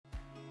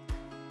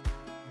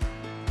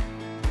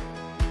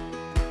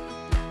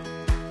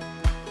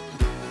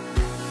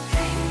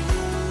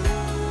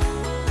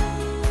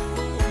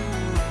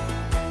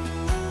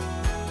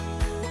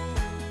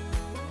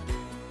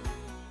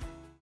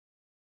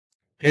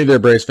Hey there,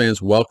 Braves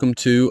fans. Welcome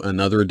to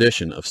another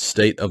edition of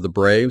State of the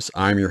Braves.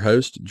 I'm your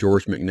host,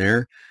 George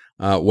McNair.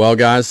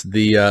 Guys,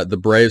 the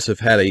Braves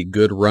have had a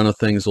good run of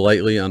things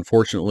lately.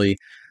 Unfortunately,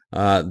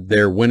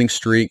 their winning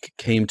streak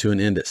came to an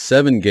end at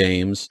 7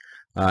 games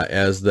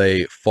as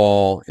they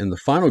fall in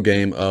the final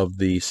game of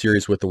the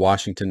series with the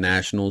Washington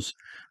Nationals.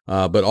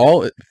 But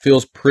all it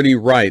feels pretty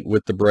right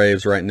with the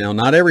Braves right now.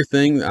 Not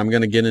everything. I'm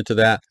going to get into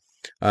that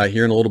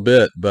here in a little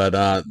bit, but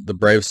the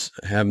Braves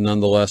have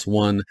nonetheless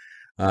won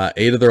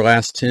 8 of their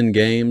last 10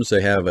 games.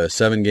 They have a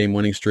 7-game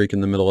winning streak in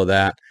the middle of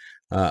that.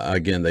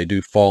 Again, they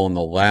do fall in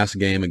the last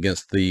game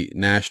against the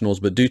Nationals,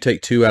 but do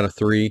take 2 out of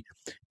 3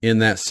 in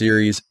that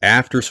series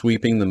after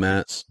sweeping the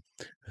Mets.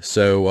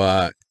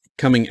 So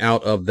coming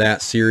out of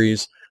that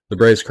series, the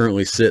Braves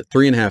currently sit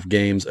 3.5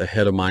 games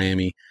ahead of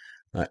Miami,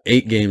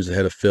 8 games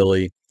ahead of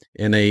Philly,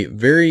 and a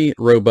very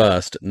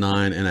robust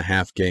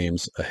 9.5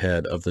 games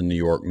ahead of the New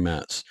York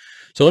Mets.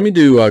 So let me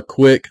do a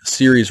quick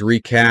series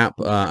recap.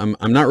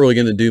 I'm not really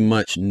going to do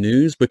much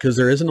news because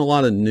there isn't a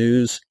lot of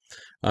news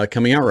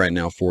coming out right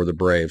now for the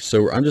Braves.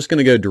 So I'm just going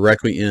to go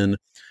directly in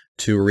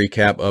to a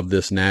recap of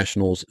this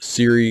Nationals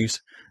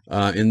series.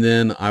 And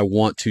then I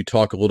want to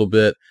talk a little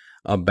bit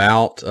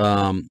about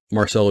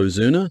Marcell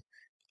Ozuna.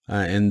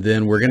 And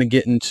then we're going to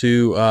get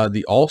into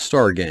the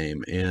All-Star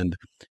game. And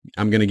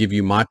I'm going to give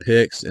you my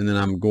picks. And then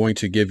I'm going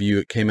to give you,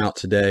 it came out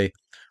today,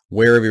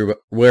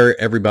 where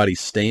everybody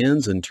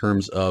stands in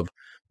terms of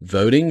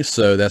voting.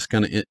 So that's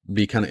going to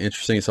be kind of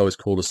interesting. It's always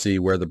cool to see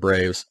where the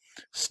Braves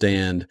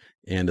stand,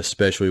 and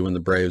especially when the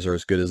Braves are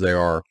as good as they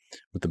are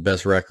with the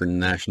best record in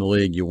the National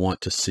League, you want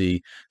to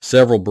see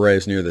several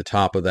Braves near the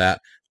top of that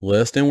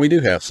list, and we do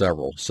have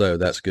several, so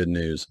that's good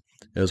news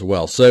as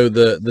well. So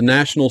the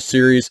National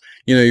Series,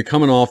 you're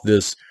coming off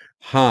this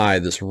high,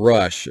 this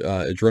rush,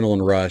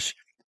 adrenaline rush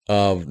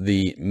of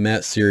the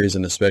Mets series,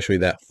 and especially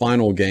that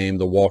final game,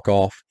 the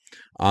walk-off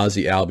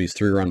Ozzie Albies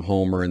 3-run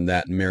homer in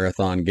that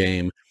marathon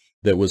game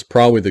that was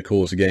probably the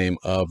coolest game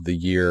of the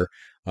year.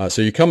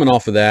 So you're coming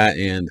off of that,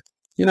 and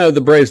the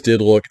Braves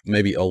did look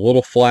maybe a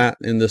little flat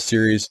in this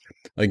series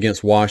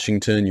against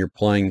Washington. You're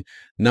playing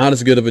not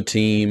as good of a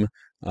team,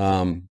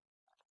 and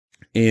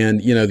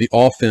the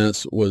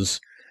offense was,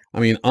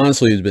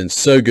 honestly, has been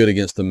so good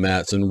against the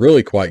Mets and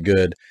really quite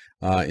good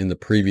in the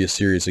previous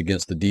series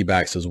against the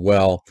D-backs as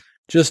well.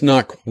 Just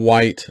not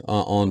quite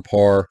on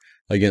par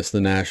against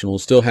the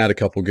Nationals. Still had a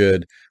couple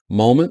good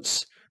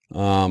moments.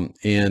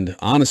 And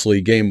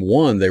honestly, game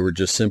one, they were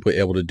just simply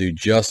able to do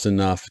just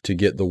enough to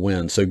get the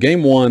win. So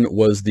game one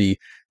was the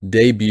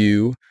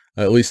debut,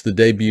 at least the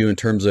debut in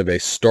terms of a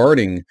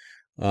starting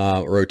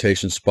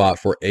rotation spot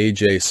for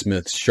A.J.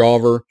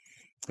 Smith-Shawver.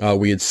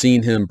 We had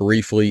seen him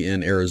briefly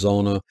in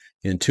Arizona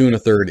in 2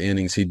 1/3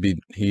 innings.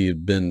 He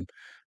had been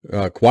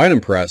quite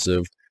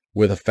impressive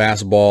with a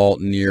fastball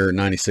near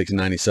 96,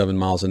 97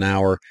 miles an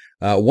hour.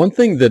 One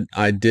thing that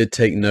I did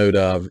take note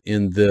of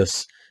in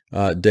this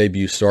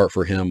debut start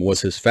for him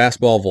was his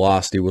fastball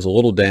velocity was a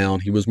little down.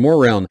 He was more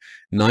around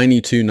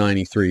 92,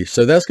 93.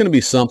 So that's going to be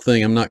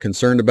something I'm not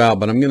concerned about,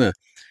 but I'm going to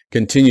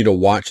continue to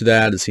watch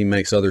that as he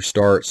makes other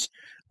starts.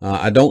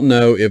 I don't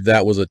know if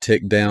that was a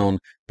tick down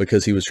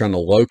because he was trying to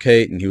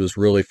locate and he was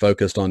really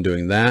focused on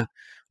doing that,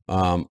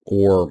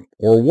 or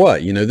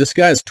what. This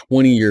guy's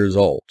 20 years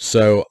old,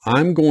 so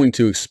I'm going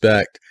to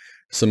expect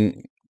some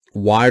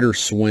wider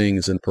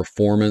swings in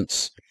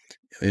performance,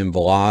 in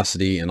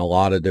velocity, in a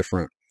lot of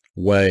different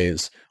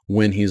ways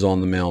when he's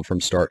on the mound from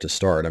start to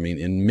start.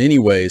 In many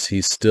ways,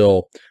 he's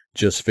still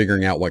just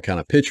figuring out what kind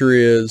of pitcher he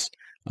is.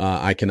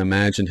 I can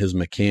imagine his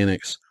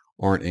mechanics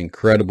aren't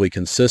incredibly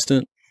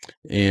consistent.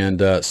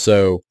 And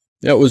so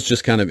that was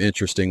just kind of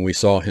interesting. We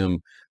saw him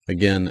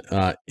again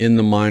in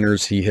the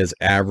minors. He has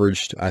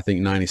averaged, I think,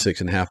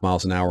 96.5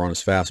 miles an hour on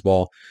his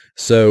fastball.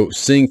 So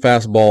seeing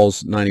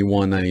fastballs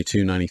 91,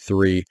 92,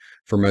 93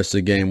 for most of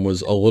the game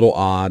was a little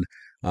odd.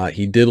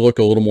 He did look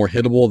a little more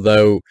hittable,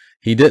 though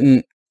he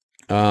didn't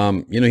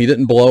he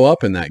didn't blow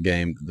up in that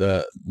game.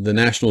 The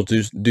Nationals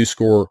do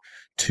score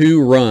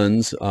 2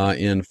 runs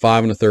in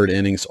 5 1/3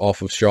 innings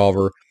off of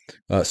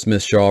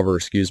Smith-Shawver,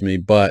 excuse me,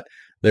 but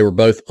they were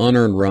both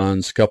unearned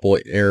runs, a couple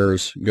of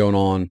errors going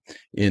on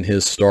in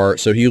his start.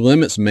 So he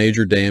limits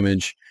major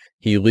damage.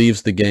 He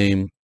leaves the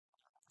game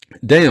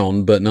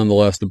down, but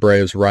nonetheless, the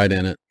Braves right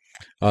in it.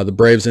 The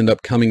Braves end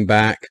up coming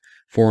back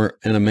for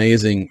an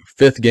amazing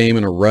 5th game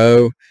in a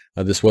row.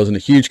 This wasn't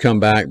a huge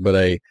comeback, but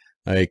a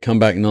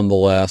comeback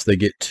nonetheless. They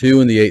get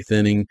 2 in the 8th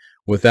inning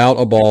without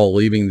a ball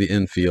leaving the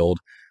infield,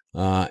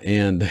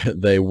 and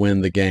they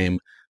win the game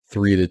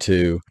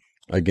 3-2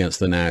 against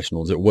the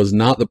Nationals. It was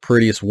not the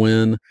prettiest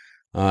win.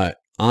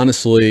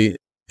 Honestly,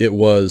 it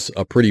was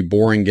a pretty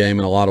boring game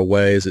in a lot of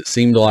ways. It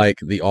seemed like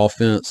the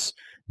offense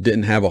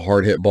didn't have a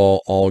hard hit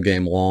ball all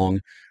game long.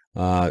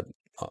 A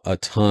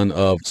ton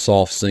of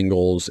soft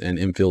singles and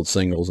infield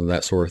singles and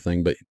that sort of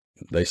thing, but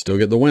they still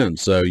get the win.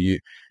 So you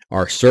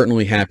are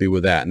certainly happy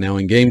with that. Now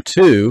in game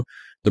 2,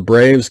 the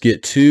Braves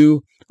get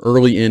 2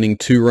 early inning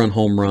 2-run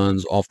home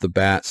runs off the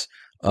bats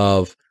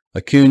of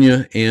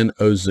Acuna and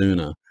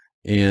Ozuna.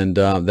 And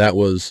that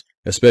was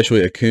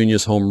especially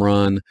Acuna's home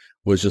run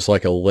was just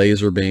like a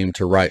laser beam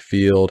to right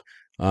field.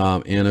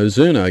 And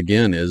Ozuna,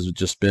 again, has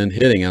just been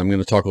hitting. I'm going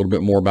to talk a little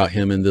bit more about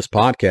him in this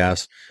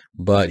podcast,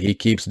 but he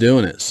keeps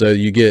doing it. So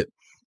you get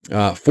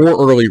 4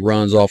 early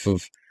runs off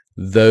of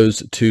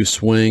those 2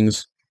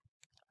 swings.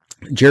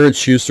 Jared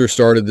Schuster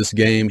started this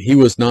game. He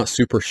was not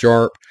super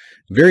sharp.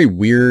 Very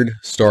weird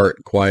start,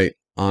 quite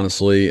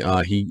honestly.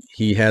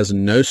 He has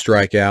no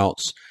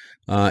strikeouts.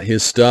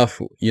 His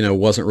stuff,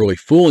 wasn't really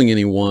fooling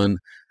anyone.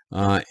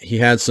 He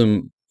had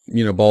some,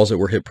 balls that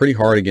were hit pretty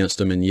hard against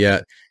him, and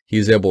yet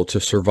he's able to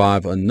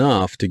survive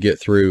enough to get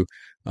through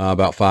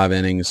about 5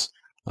 innings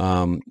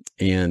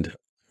and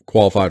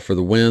qualified for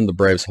the win. The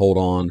Braves hold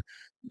on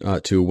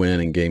to a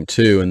win in Game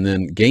 2. And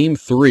then Game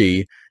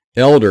 3,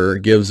 Elder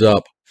gives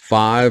up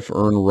 5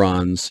 earned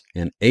runs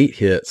and 8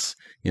 hits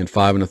in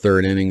 5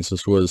 1/3 innings.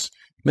 This was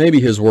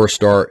maybe his worst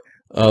start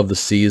of the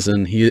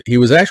season. He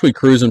was actually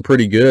cruising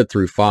pretty good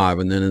through 5,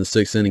 and then in the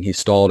 6th inning he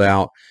stalled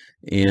out.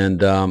 And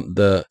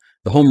the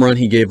home run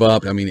he gave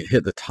up, I mean, it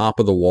hit the top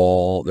of the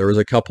wall. There was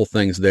a couple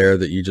things there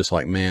that you just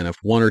like, man, if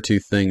 1 or 2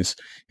 things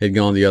had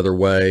gone the other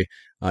way,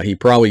 he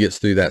probably gets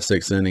through that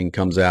 6th inning,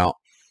 comes out,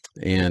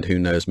 and who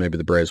knows, maybe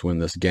the Braves win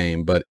this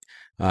game. But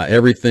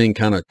everything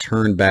kind of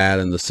turned bad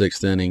in the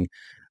 6th inning.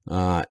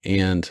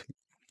 And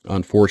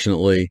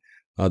unfortunately,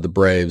 the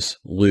Braves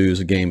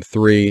lose Game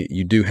 3.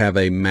 You do have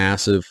a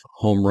massive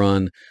home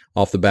run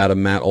off the bat of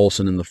Matt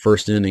Olson in the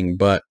 1st inning,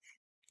 but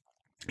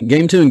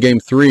Game 2 and Game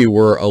 3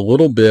 were a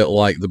little bit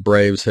like the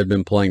Braves had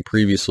been playing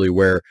previously,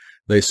 where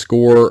they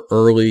score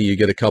early, you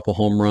get a couple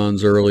home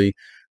runs early.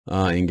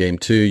 In Game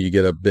 2, you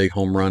get a big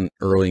home run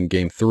early in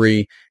Game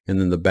 3, and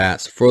then the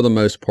bats, for the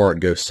most part,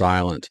 go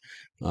silent.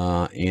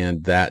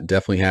 And that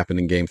definitely happened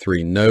in Game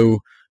 3. No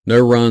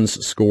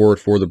runs scored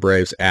for the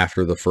Braves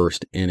after the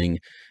 1st inning.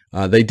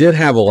 They did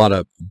have a lot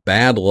of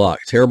bad luck,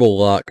 terrible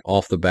luck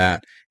off the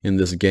bat in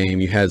this game.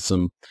 You had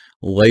some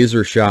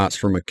laser shots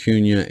from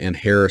Acuna and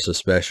Harris,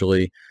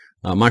 especially.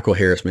 Michael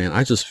Harris, man,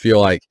 I just feel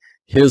like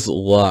his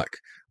luck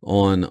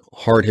on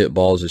hard hit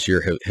balls this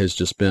year has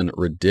just been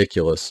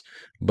ridiculous.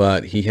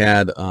 But he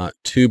had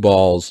 2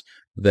 balls,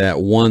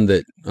 that one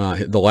that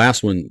the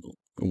last one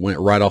went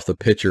right off the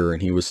pitcher,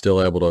 and he was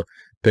still able to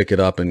pick it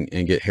up and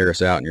get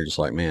Harris out. And you're just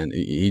like, man,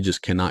 he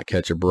just cannot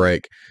catch a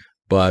break.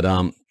 But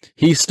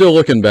he's still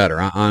looking better.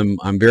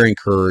 I'm very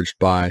encouraged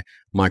by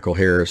Michael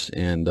Harris,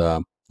 and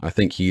I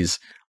think he's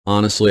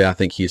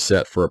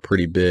set for a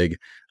pretty big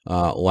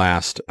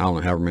last, I don't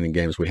know however many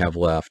games we have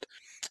left,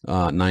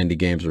 90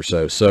 games or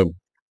so. So,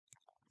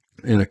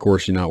 and of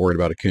course, you're not worried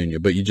about Acuna,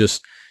 but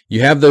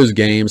you have those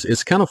games.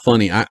 It's kind of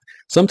funny.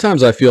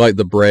 Sometimes I feel like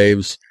the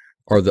Braves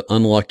are the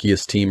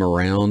unluckiest team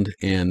around,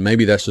 and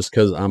maybe that's just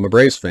because I'm a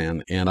Braves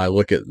fan and I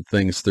look at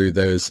things through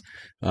those,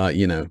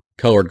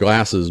 colored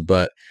glasses.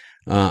 But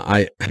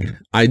I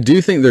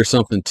do think there's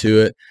something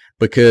to it,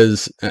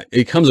 because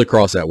it comes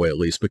across that way, at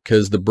least,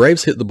 because the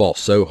Braves hit the ball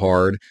so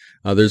hard.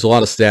 There's a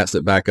lot of stats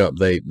that back up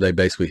they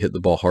basically hit the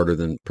ball harder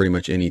than pretty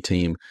much any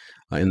team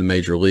in the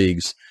major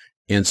leagues.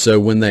 And so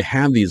when they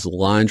have these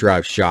line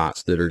drive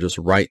shots that are just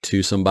right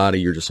to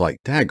somebody, you're just like,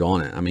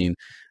 daggone it. I mean,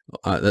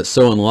 that's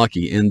so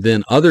unlucky. And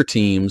then other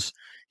teams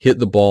hit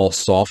the ball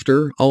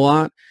softer a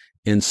lot.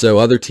 And so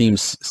other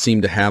teams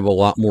seem to have a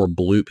lot more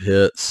bloop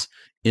hits,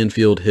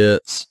 infield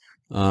hits,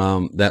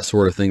 that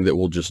sort of thing that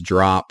will just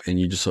drop, and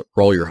you just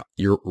roll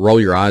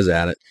your eyes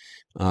at it.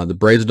 The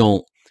Braves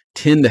don't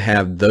tend to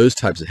have those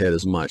types of hit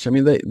as much. I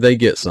mean, they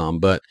get some,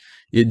 but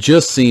it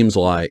just seems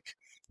like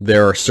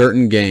there are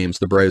certain games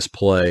the Braves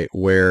play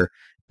where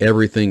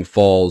everything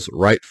falls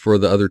right for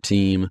the other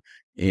team,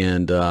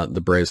 and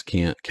the Braves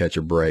can't catch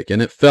a break. And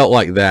it felt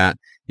like that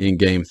in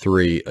Game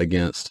 3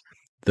 against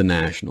the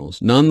Nationals.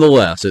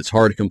 Nonetheless, it's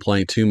hard to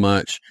complain too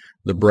much.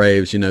 The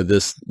Braves,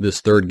 this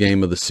 3rd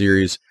game of the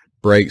series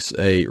breaks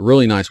a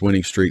really nice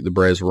winning streak the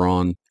Braves were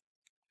on.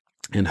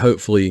 And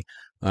hopefully,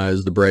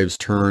 as the Braves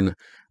turn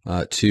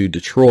to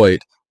Detroit,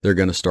 they're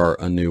going to start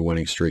a new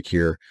winning streak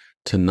here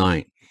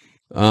tonight.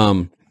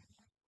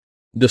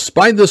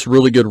 Despite this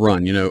really good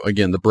run,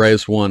 again, the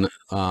Braves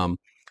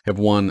have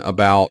won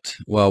about,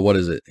 well, what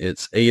is it?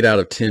 It's 8 out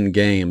of 10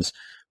 games.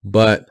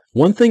 But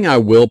one thing I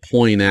will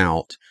point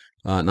out,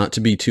 not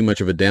to be too much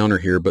of a downer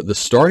here, but the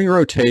starting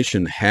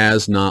rotation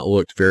has not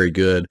looked very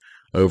good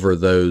over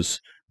those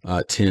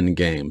 10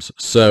 games.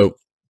 So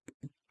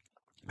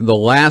the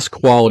last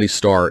quality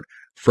start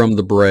from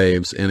the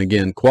Braves, and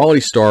again,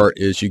 quality start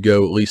is you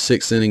go at least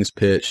 6 innings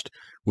pitched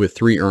with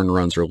 3 earned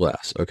runs or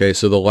less. Okay,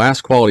 so the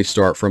last quality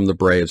start from the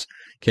Braves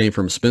came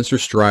from Spencer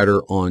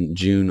Strider on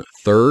June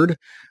 3rd.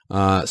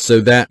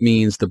 So that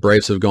means the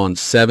Braves have gone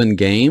 7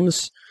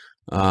 games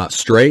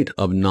straight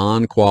of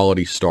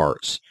non-quality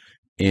starts.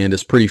 And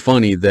it's pretty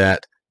funny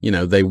that,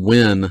 they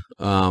win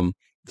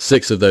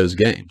 6 of those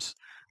games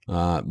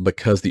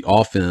because the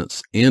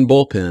offense and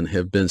bullpen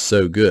have been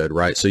so good,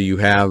 right? So you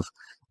have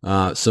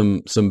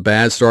some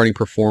bad starting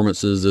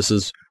performances. This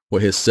is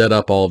what has set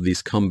up all of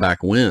these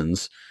comeback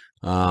wins.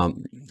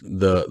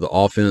 The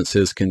offense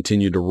has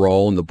continued to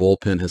roll, and the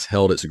bullpen has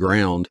held its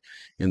ground,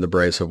 and the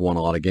Braves have won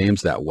a lot of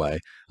games that way.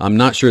 I'm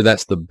not sure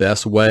that's the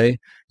best way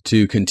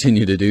to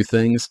continue to do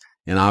things,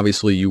 and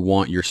obviously you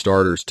want your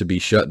starters to be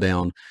shut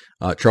down.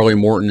 Charlie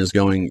Morton is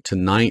going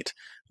tonight,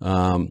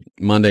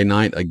 Monday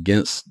night,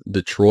 against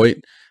Detroit,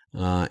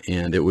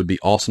 and it would be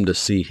awesome to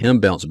see him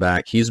bounce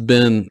back. He's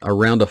been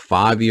around a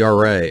 5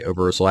 ERA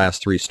over his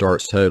last 3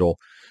 starts total,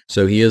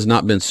 so he has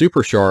not been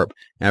super sharp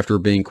after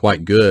being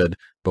quite good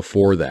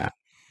before that.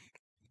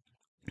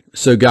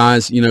 So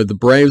guys, the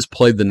Braves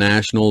played the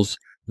Nationals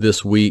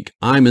this week.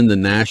 I'm in the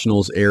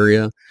Nationals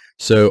area,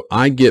 so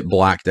I get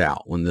blacked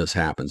out when this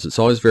happens. It's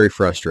always very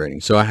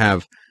frustrating. So I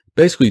have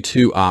basically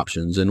 2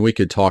 options, and we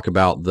could talk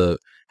about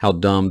how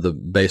dumb the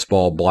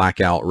baseball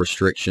blackout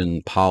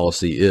restriction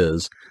policy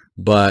is.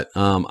 But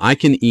I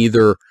can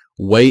either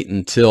wait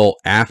until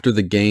after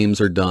the games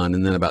are done,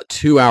 and then about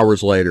 2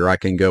 hours later, I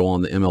can go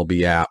on the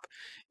MLB app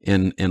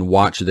and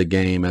watch the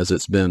game as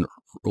it's been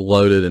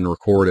loaded and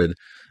recorded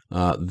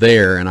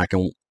there, and I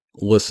can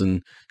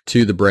listen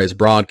to the Braves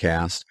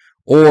broadcast,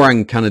 or I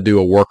can kind of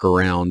do a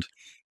workaround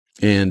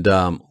and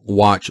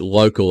watch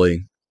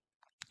locally.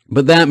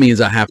 But that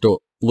means I have to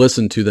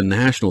listen to the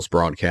Nationals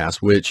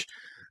broadcast, which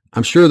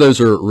I'm sure those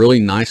are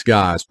really nice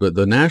guys, but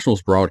the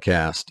Nationals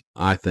broadcast,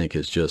 I think,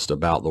 is just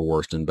about the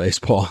worst in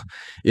baseball.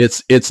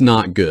 It's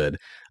not good.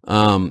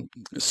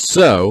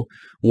 So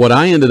what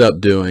I ended up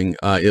doing,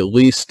 at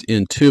least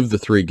in 2 of the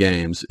 3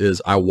 games,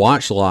 is I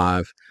watched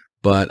live,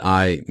 but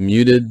I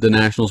muted the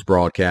Nationals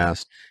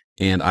broadcast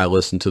and I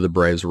listened to the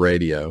Braves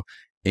radio.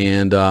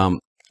 And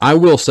I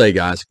will say,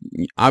 guys,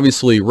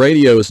 obviously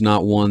radio is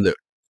not one that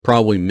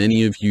probably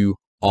many of you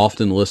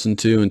often listen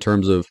to in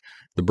terms of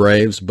the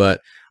Braves,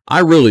 but I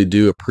really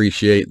do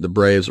appreciate the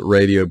Braves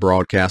radio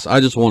broadcast. I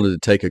just wanted to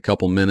take a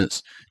couple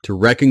minutes to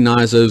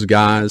recognize those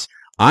guys.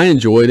 I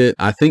enjoyed it.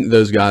 I think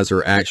those guys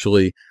are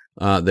actually,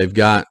 they've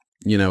got,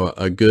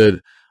 a good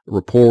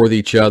rapport with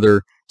each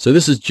other. So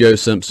this is Joe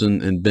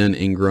Simpson and Ben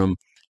Ingram,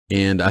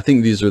 and I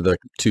think these are the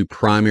 2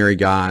 primary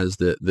guys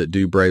that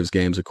do Braves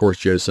games. Of course,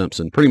 Joe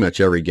Simpson pretty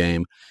much every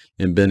game,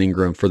 and Ben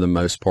Ingram for the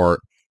most part.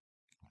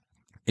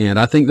 And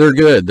I think they're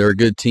good. They're a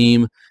good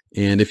team.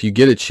 And if you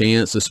get a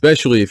chance,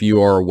 especially if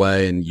you are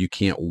away and you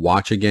can't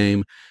watch a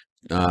game,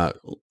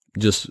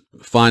 just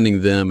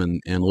finding them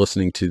and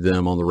listening to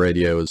them on the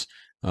radio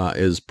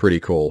is pretty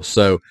cool.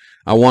 So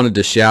I wanted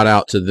to shout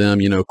out to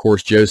them. Of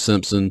course, Joe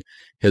Simpson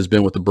has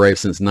been with the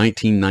Braves since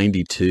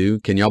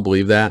 1992. Can y'all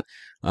believe that?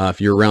 If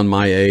you're around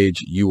my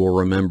age, you will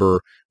remember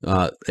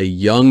a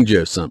young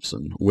Joe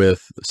Simpson with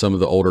some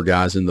of the older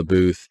guys in the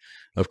booth.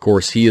 Of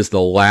course, he is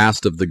the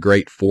last of the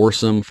great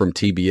foursome from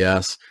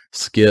TBS,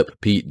 Skip,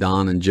 Pete,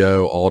 Don, and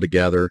Joe all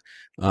together.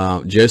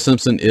 Joe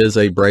Simpson is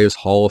a Braves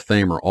Hall of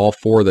Famer. All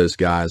 4 of those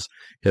guys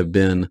have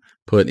been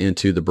put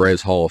into the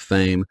Braves Hall of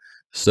Fame.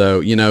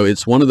 So,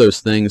 it's one of those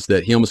things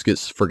that he almost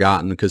gets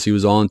forgotten because he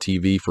was on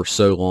TV for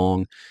so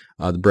long.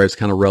 The Braves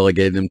kind of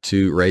relegated him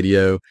to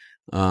radio.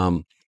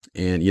 And,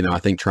 I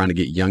think trying to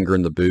get younger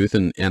in the booth.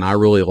 And I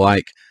really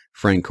like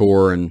Frank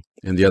Core and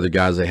the other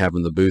guys they have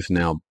in the booth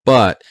now.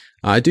 But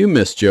I do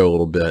miss Joe a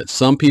little bit.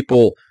 Some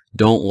people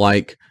don't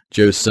like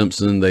Joe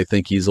Simpson. They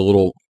think he's a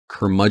little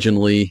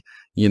curmudgeonly.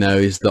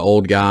 He's the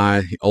old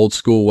guy, old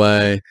school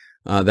way,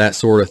 that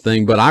sort of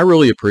thing. But I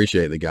really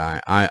appreciate the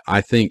guy.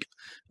 I think,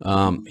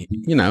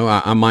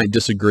 I might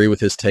disagree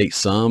with his take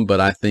some, but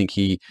I think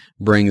he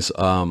brings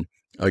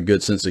a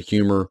good sense of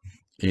humor.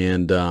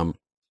 And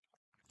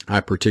I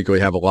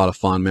particularly have a lot of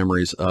fond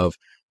memories of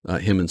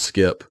him and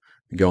Skip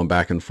going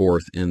back and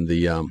forth in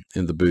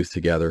the booth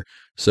together.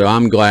 So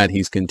I'm glad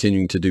he's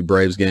continuing to do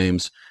Braves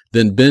games.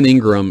 Then Ben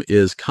Ingram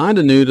is kind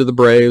of new to the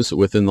Braves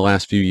within the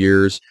last few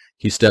years.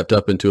 He stepped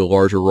up into a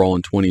larger role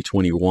in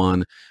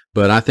 2021,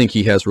 but I think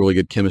he has really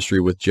good chemistry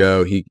with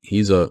Joe.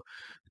 He's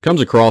comes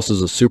across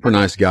as a super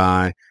nice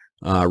guy,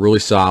 really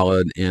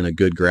solid and a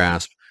good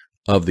grasp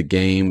of the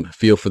game,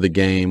 feel for the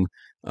game.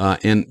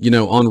 And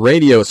on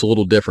radio, it's a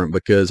little different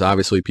because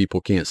obviously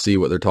people can't see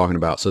what they're talking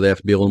about. So they have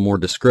to be a little more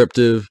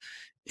descriptive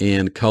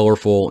and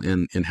colorful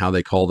in how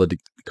they call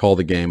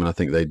the game. And I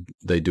think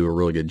they do a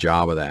really good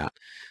job of that.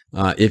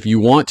 If you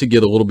want to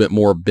get a little bit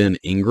more Ben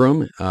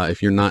Ingram,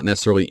 if you're not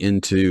necessarily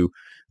into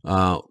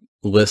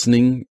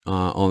listening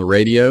on the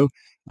radio,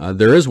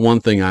 there is one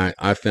thing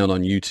I found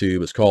on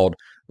YouTube. It's called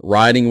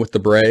Riding with the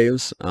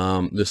Braves.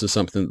 This is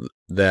something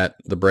that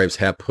the Braves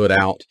have put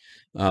out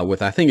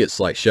with, I think it's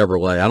like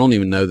Chevrolet. I don't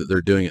even know that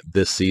they're doing it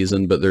this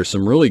season, but there's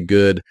some really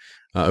good,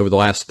 over the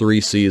last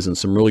 3 seasons,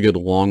 some really good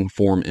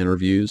long-form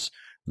interviews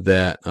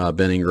that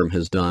Ben Ingram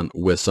has done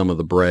with some of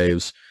the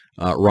Braves.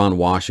 Ron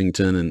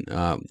Washington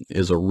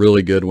is a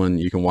really good one.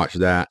 You can watch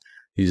that.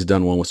 He's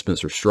done one with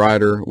Spencer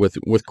Strider,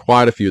 with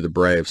quite a few of the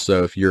Braves.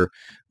 So if you're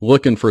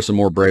looking for some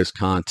more Braves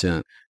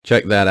content,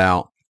 check that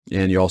out,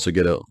 and you also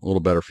get a little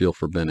better feel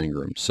for Ben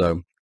Ingram.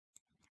 So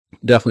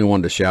definitely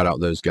wanted to shout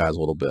out those guys a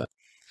little bit.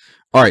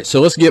 All right,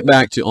 so let's get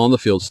back to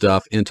on-the-field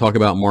stuff and talk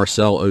about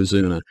Marcell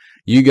Ozuna.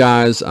 you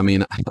guys, I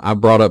mean, I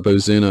brought up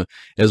Ozuna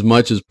as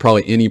much as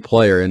probably any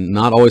player, and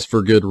not always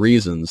for good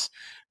reasons,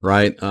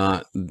 right?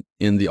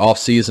 In the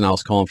offseason, I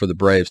was calling for the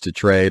Braves to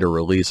trade or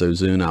release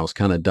Ozuna. I was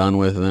kind of done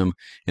with him.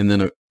 And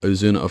then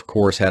Ozuna, of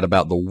course, had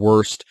about the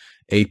worst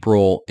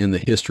April in the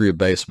history of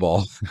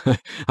baseball.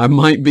 I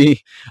might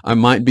be, going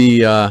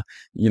a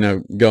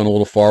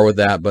little far with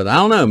that, but I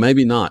don't know,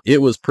 maybe not.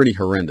 It was pretty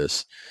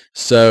horrendous.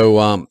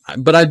 So,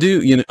 but I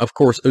do, of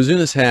course,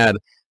 Ozuna's had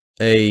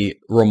a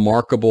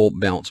remarkable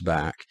bounce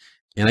back,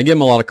 and I give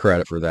him a lot of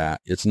credit for that.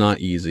 It's not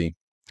easy.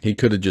 He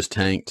could have just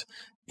tanked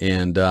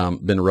and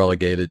been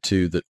relegated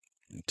to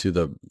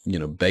the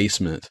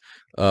basement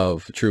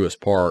of Truist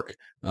Park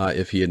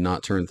if he had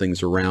not turned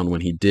things around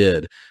when he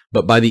did.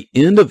 But by the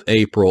end of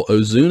April,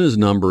 Ozuna's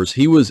numbers,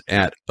 he was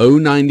at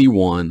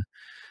 091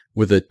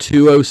 with a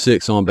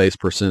 206 on base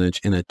percentage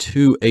and a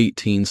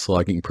 218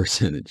 slugging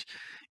percentage.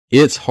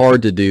 It's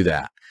hard to do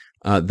that.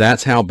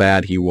 That's how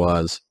bad he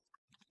was.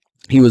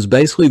 He was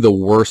basically the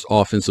worst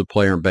offensive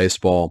player in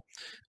baseball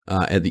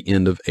at the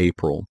end of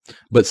April.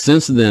 But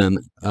since then,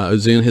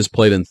 Ozuna has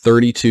played in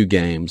 32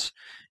 games,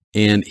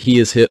 and he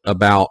has hit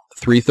about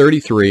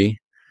 333,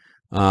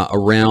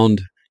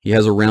 he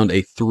has around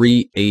a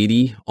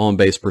 380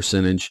 on-base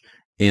percentage,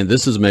 and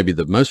this is maybe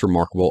the most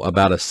remarkable,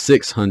 about a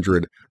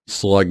 600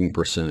 slugging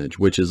percentage,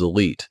 which is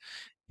elite.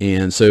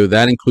 And so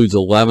that includes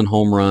 11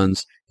 home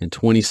runs and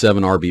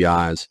 27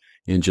 RBIs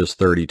in just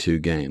 32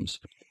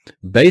 games.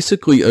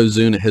 Basically,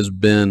 Ozuna has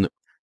been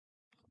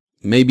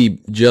maybe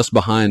just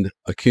behind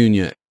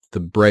Acuna,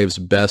 the Braves'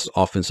 best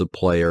offensive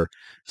player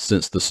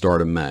since the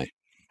start of May.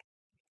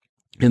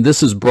 And this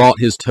has brought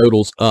his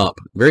totals up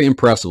very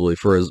impressively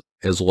for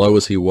as low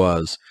as he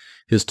was.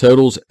 His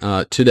totals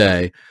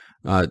today,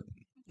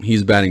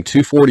 he's batting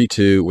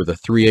 .242 with a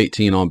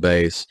 .318 on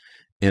base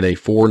and a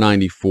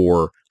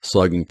 .494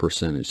 slugging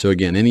percentage. So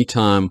again,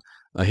 anytime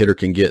a hitter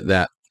can get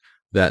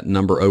that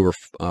number over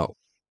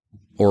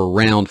or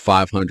around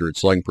 500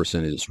 slugging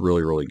percentage, is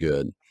really, really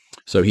good.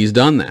 So he's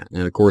done that.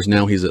 And of course,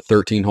 now he's at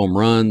 13 home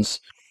runs.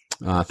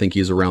 I think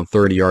he's around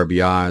 30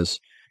 RBIs.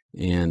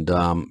 And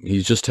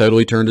he's just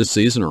totally turned his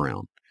season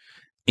around.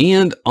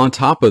 And on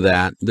top of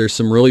that, there's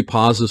some really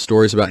positive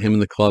stories about him in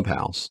the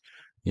clubhouse.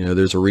 There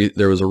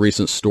was a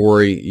recent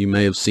story, you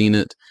may have seen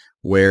it,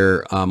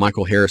 where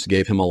Michael Harris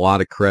gave him a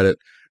lot of credit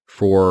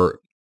for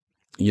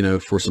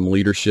some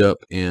leadership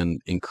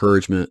and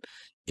encouragement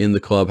in the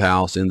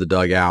clubhouse, in the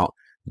dugout,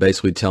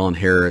 basically telling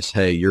Harris,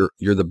 hey, you're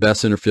the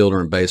best center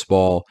fielder in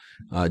baseball.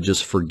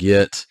 Just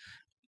forget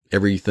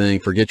everything,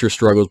 forget your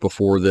struggles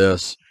before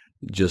this.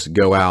 Just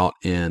go out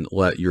and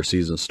let your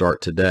season start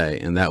today.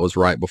 And that was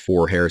right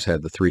before Harris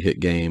had the 3-hit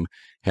game,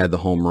 had the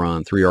home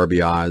run, 3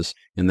 RBIs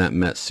in that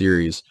Mets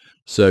series.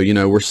 So,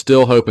 we're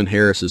still hoping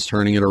Harris is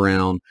turning it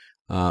around.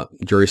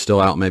 Jury's still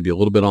out maybe a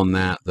little bit on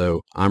that,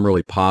 though I'm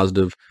really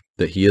positive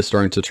that he is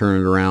starting to turn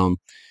it around.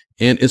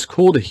 And it's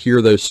cool to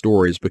hear those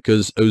stories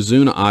because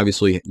Ozuna,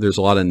 obviously, there's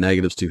a lot of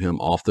negatives to him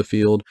off the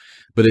field,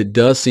 but it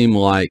does seem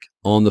like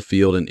on the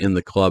field and in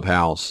the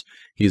clubhouse,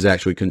 he's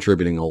actually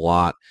contributing a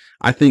lot.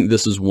 I think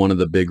this is one of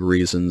the big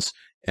reasons,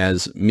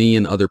 as me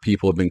and other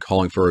people have been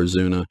calling for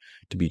Ozuna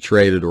to be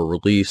traded or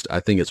released. I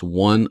think it's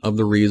one of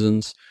the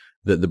reasons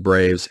that the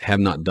Braves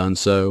have not done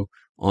so,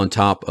 on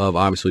top of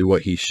obviously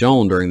what he's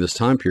shown during this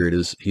time period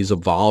is he's a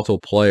volatile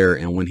player,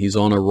 and when he's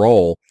on a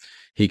roll,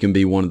 he can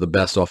be one of the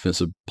best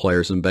offensive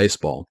players in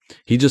baseball.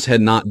 He just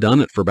had not done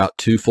it for about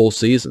 2 full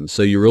seasons,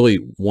 so you really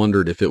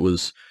wondered if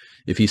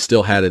he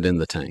still had it in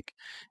the tank.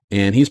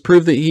 And he's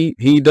proved that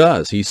he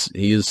does. He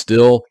is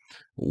still,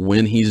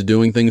 when he's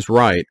doing things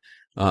right,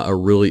 a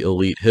really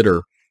elite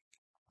hitter,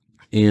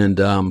 and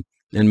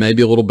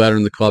maybe a little better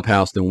in the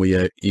clubhouse than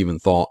we even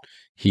thought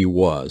he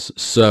was.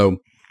 So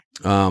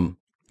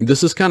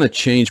this has kind of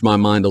changed my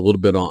mind a little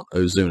bit on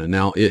Ozuna.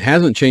 Now, it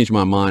hasn't changed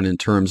my mind in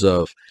terms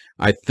of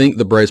I think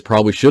the Braves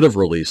probably should have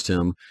released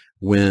him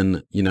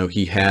when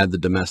he had the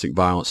domestic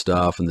violence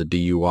stuff and the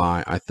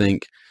DUI. I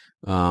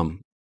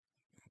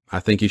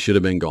think he should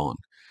have been gone.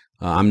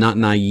 I'm not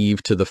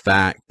naive to the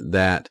fact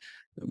that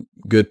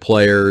good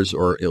players,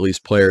 or at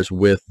least players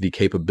with the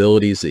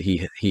capabilities that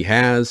he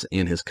has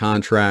in his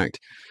contract,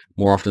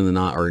 more often than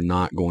not, are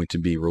not going to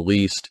be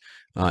released.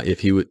 If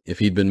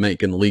he'd been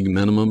making league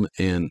minimum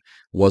and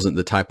wasn't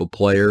the type of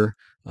player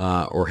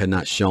or had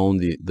not shown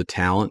the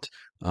talent,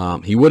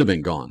 he would have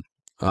been gone.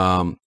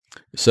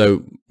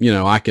 So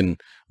I can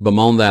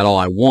bemoan that all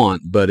I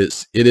want, but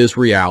it is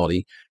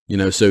reality.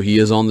 So he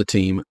is on the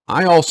team.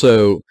 I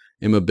also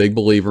am a big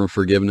believer in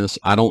forgiveness.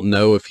 I don't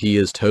know if he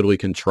has totally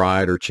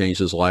contrite or changed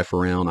his life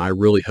around. I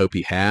really hope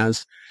he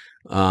has.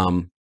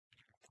 That'd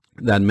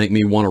make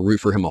me want to root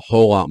for him a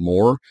whole lot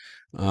more.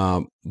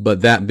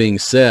 But that being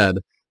said,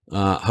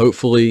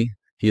 hopefully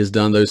he has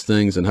done those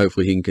things, and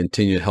hopefully he can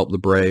continue to help the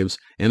Braves.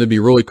 And it'd be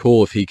really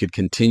cool if he could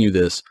continue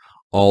this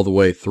all the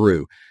way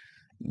through.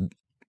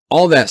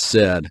 All that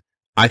said,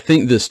 I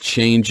think this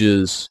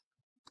changes,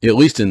 at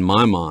least in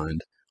my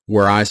mind,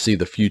 where I see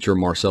the future of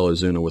Marcell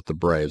Ozuna with the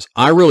Braves.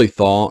 I really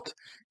thought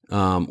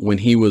when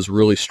he was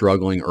really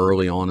struggling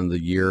early on in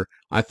the year,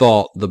 I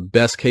thought the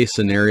best case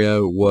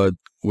scenario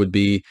would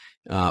be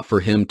for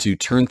him to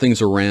turn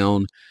things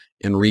around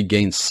and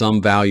regain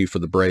some value for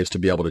the Braves to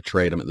be able to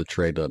trade him at the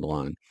trade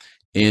deadline.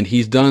 And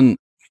he's done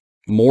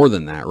more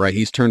than that, right?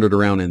 He's turned it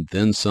around and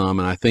then some.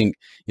 And I think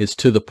it's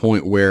to the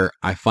point where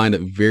I find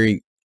it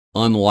very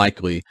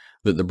unlikely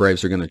that the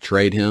Braves are going to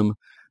trade him.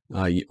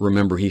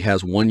 Remember, he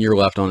has 1 year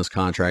left on his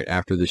contract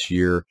after this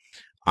year.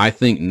 I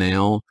think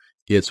now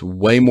it's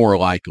way more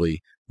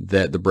likely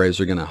that the Braves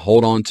are going to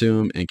hold on to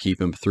him and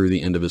keep him through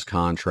the end of his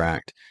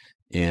contract,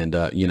 and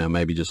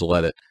maybe just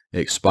let it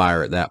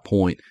expire at that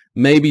point.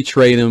 Maybe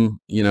trade him,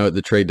 at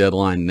the trade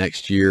deadline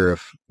next year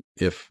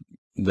if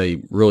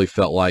they really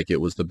felt like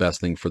it was the best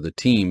thing for the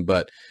team.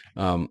 But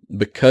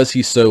because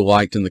he's so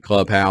liked in the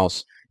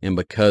clubhouse and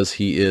because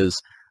he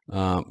is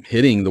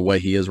hitting the way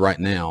he is right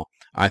now,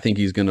 I think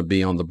he's going to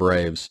be on the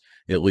Braves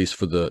at least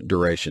for the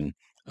duration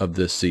of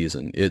this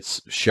season.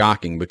 It's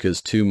shocking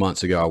because 2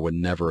 months ago I would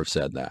never have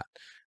said that.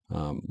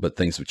 But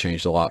things have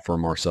changed a lot for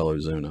Marcell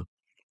Ozuna.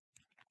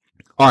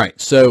 All right,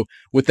 so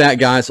with that,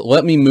 guys,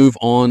 let me move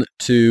on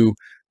to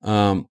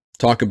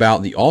talk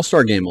about the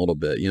All-Star Game a little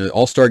bit. The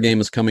All-Star Game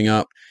is coming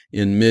up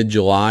in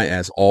mid-July,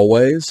 as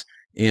always,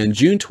 and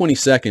June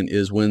 22nd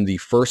is when the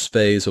first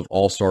phase of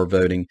All-Star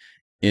voting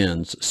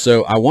ends.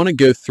 So I want to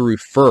go through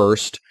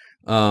first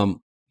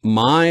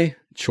my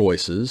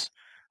choices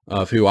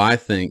of who I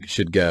think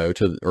should go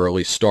to, or at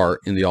least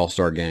start in the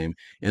All-Star Game,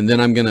 and then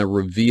I'm going to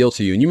reveal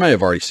to you, and you may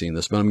have already seen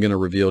this, but I'm going to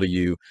reveal to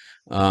you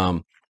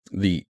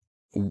the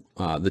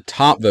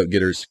top vote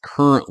getters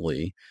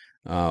currently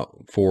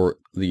for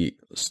the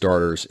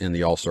starters in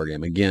the All-Star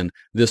Game. Again,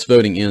 this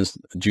voting ends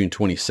June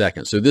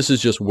 22nd, so this is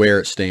just where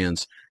it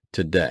stands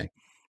today.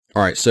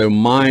 All right, so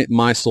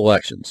my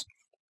selections.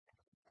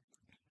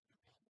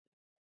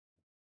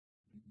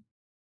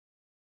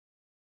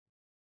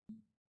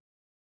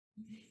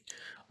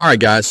 All right,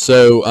 guys.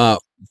 So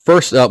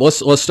first up,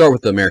 let's start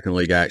with the American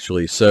League.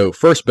 Actually, so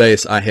first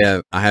base, I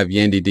have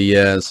Yandy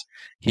Diaz.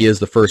 He is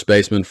the first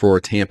baseman for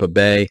Tampa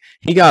Bay.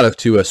 He got up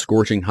to a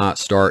scorching hot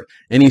start,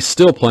 and he's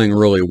still playing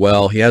really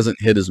well. He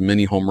hasn't hit as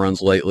many home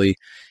runs lately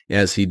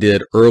as he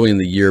did early in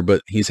the year,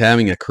 but he's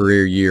having a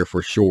career year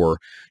for sure.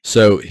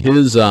 So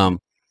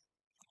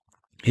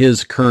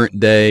his current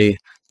day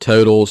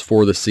totals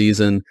for the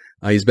season,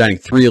 he's batting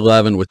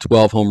 .311 with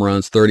 12 home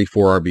runs,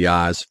 34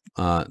 RBIs,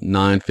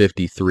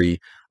 953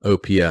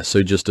 OPS.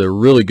 So just a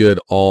really good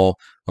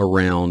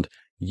all-around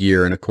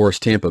year. And of course,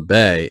 Tampa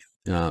Bay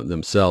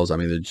themselves,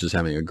 they're just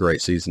having a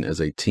great season as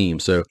a team.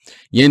 So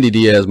Yandy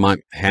Diaz might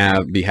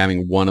be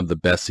having one of the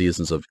best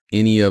seasons of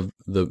any of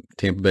the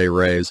Tampa Bay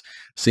Rays.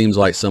 Seems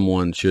like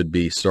someone should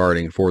be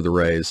starting for the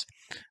Rays.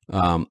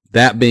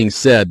 That being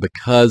said,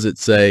 because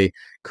it's a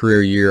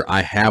career year,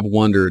 I have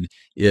wondered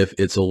if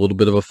it's a little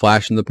bit of a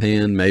flash in the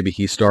pan. Maybe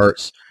he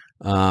starts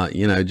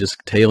just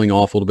tailing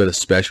off a little bit,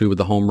 especially with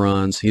the home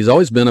runs. He's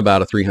always been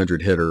about a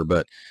 300 hitter,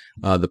 but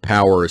the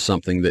power is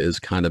something that is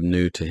kind of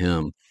new to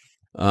him.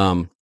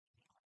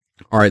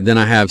 All right, then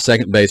I have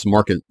second base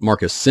Marcus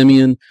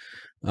Semien,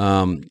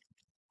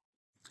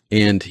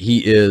 and he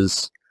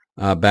is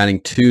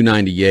batting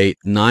 .298,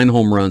 9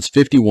 home runs,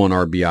 51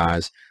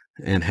 RBIs,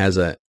 and has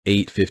a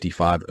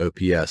 .855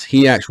 OPS.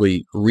 He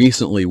actually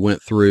recently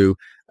went through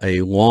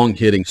a long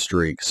hitting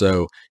streak,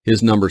 so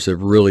his numbers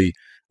have really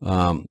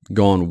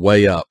gone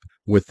way up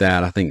with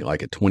that. I think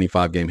like a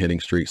 25-game hitting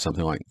streak,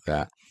 something like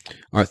that.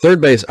 All right, third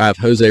base, I have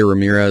Jose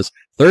Ramirez.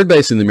 Third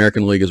base in the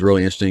American League is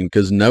really interesting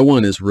because no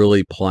one is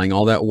really playing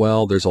all that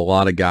well. There's a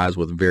lot of guys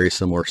with very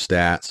similar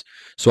stats.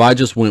 So I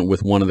just went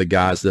with one of the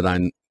guys that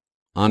I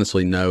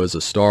honestly know as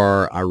a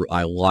star.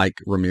 I like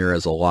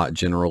Ramirez a lot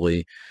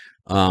generally.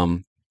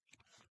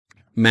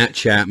 Matt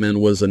Chapman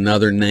was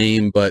another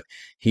name, but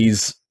he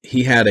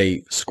had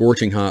a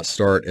scorching hot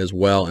start as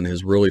well and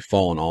has really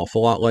fallen off a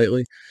lot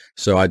lately.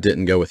 So I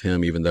didn't go with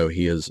him, even though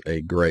he is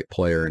a great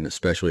player and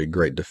especially a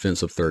great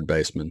defensive third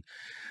baseman.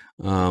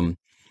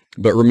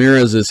 But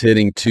Ramirez is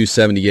hitting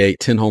 .278,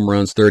 10 home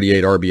runs,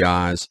 38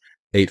 RBIs,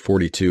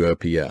 842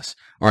 OPS.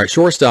 All right,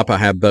 shortstop, I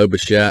have Bo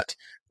Bichette.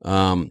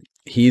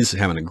 He's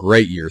having a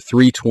great year,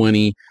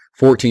 .320,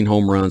 14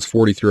 home runs,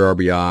 43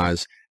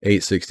 RBIs,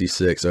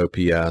 866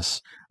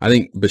 OPS. I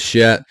think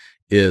Bichette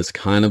is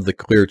kind of the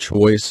clear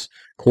choice.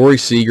 Corey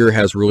Seager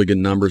has really good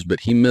numbers,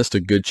 but he missed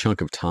a good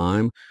chunk of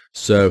time,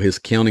 so his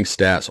counting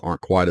stats aren't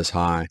quite as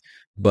high.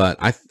 But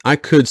I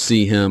could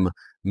see him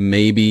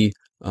maybe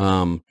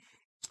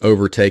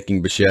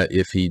overtaking Bichette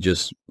if he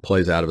just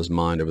plays out of his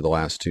mind over the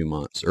last 2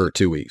 months or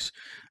 2 weeks.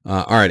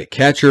 All right, at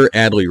catcher,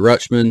 Adley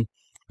Rutschman,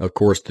 of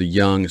course, the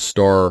young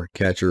star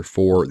catcher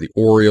for the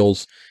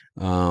Orioles.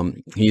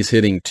 He's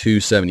hitting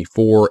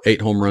 .274,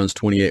 8 home runs,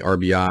 28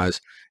 RBIs,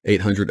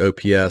 800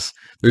 OPS.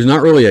 There's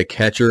not really a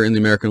catcher in the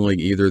American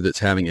League either that's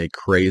having a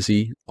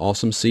crazy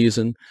awesome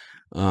season.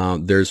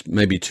 There's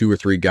maybe 2 or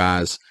 3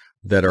 guys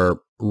that are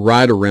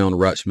right around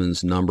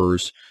Rutschman's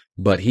numbers,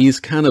 but he's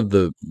kind of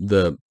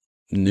the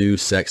new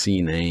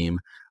sexy name.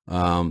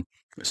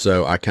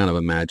 So I kind of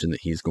imagine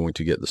that he's going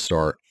to get the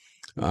start.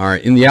 All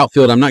right, in the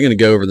outfield, I'm not going to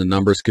go over the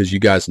numbers because you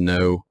guys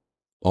know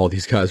all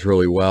these guys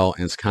really well,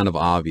 and it's kind of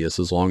obvious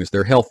as long as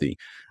they're healthy.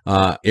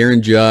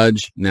 Aaron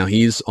Judge, now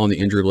he's on the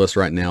injured list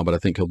right now, but I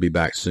think he'll be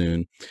back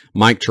soon.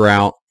 Mike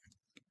Trout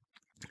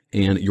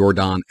and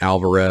Yordan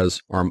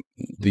Alvarez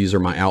these are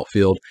my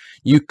outfield.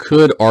 You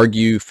could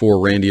argue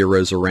for Randy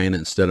Arozarena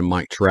instead of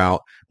Mike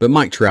Trout, but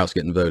Mike Trout's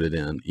getting voted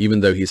in,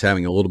 even though he's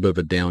having a little bit of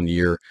a down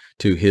year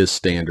to his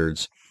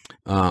standards.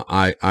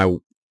 I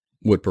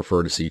would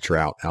prefer to see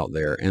Trout out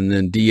there. And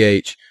then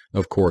DH,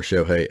 of course,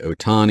 Shohei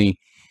Ohtani.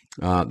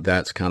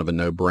 That's kind of a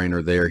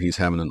no-brainer there. He's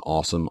having an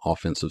awesome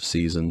offensive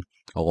season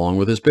along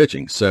with his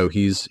pitching. So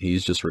he's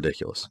just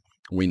ridiculous.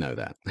 We know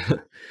that.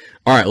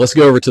 All right, let's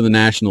go over to the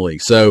National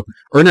League. So,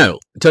 or no,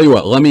 tell you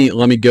what, let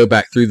me go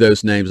back through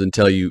those names and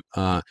tell you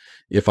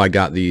if I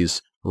got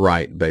these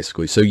right,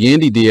 basically. So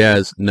Yandy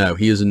Diaz, no,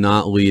 he is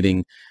not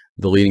leading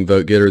the leading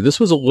vote getter. This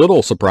was a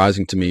little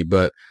surprising to me,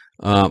 but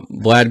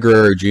Vlad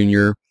Guerrero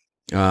Jr.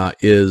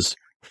 Is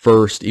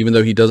first, even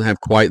though he doesn't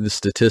have quite the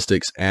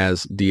statistics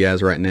as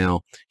Diaz right now.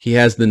 He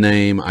has the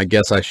name. I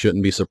guess I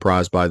shouldn't be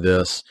surprised by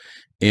this.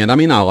 And I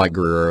mean, I like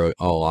Guerrero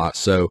a lot.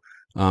 So,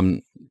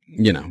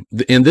 you know,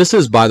 and this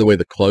is, by the way,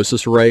 the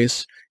closest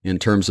race in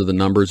terms of the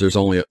numbers.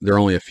 They're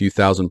only a few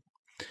thousand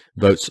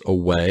votes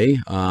away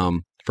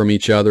from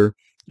each other.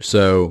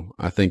 So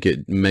I think it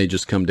may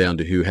just come down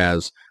to who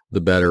has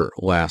the better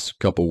last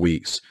couple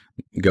weeks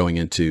going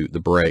into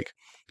the break.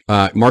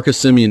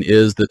 Marcus Semien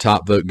is the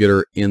top vote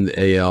getter in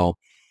the AL.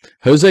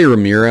 Jose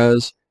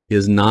Ramirez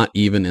is not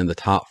even in the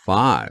top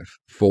 5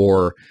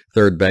 for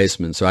third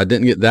baseman. So I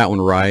didn't get that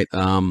one right.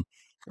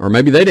 Or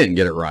maybe they didn't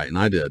get it right, and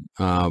I did.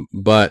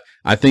 But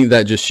I think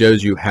that just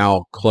shows you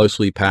how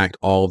closely packed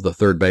all of the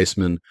third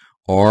basemen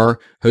are.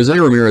 Jose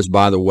Ramirez,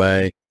 by the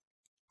way,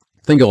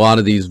 I think a lot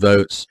of these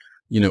votes,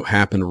 you know,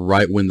 happened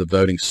right when the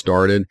voting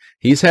started.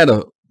 He's had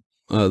the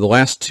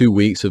last 2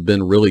 weeks have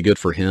been really good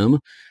for him.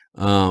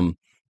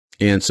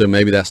 And so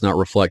maybe that's not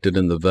reflected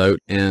in the vote.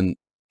 And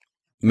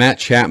Matt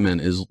Chapman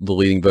is the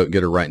leading vote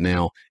getter right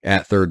now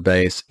at third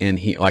base. And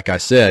he, like I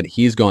said,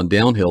 he's gone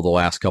downhill the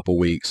last couple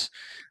weeks,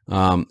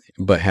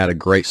 but had a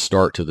great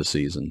start to the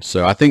season.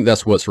 So I think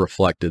that's what's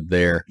reflected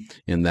there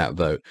in that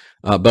vote.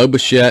 Bo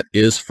Bichette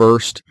is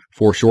first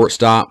for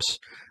shortstops.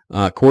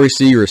 Corey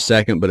Seager is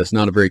second, but it's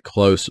not a very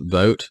close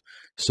vote.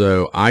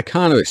 So I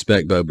kind of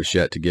expect Bo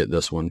Bichette to get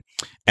this one.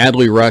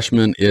 Adley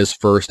Rutschman is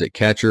first at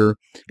catcher.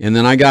 And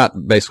then I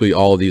got basically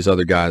all of these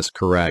other guys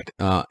correct.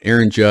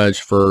 Aaron Judge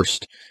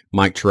first,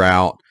 Mike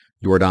Trout,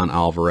 Yordan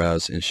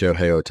Alvarez, and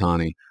Shohei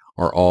Ohtani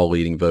are all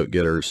leading vote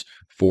getters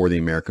for the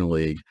American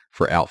League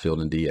for outfield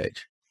and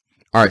DH.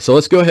 All right, so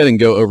let's go ahead and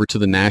go over to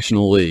the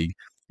National League.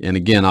 And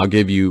again, I'll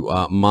give you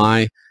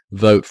my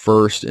vote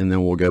first, and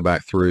then we'll go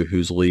back through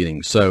who's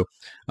leading. So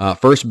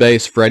first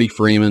base, Freddie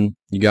Freeman.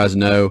 You guys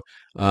know,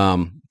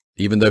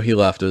 even though he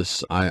left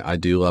us, I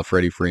do love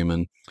Freddie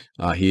Freeman.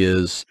 He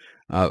is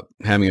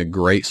having a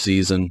great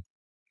season.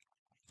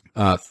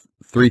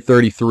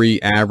 333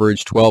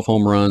 average, 12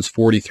 home runs,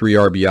 43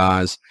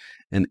 RBIs,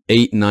 and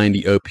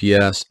 890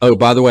 OPS. Oh,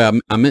 by the way,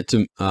 I meant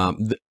to,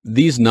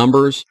 these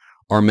numbers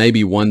are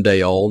maybe 1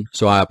 day old,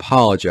 so I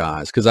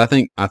apologize, because I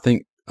think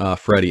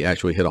Freddie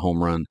actually hit a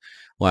home run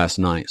last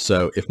night.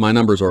 So if my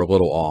numbers are a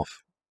little off,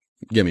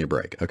 give me a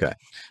break. Okay.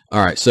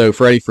 All right. So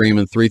Freddie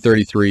Freeman,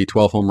 333,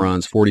 12 home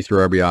runs, 43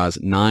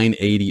 RBIs,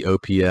 980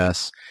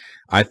 OPS.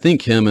 I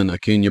think him and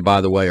Acuna,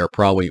 by the way, are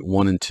probably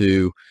 1 and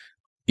 2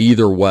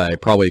 either way.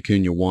 Probably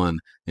Acuna 1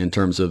 in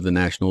terms of the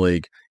National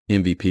League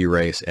MVP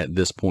race at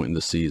this point in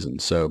the season.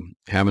 So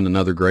having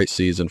another great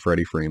season,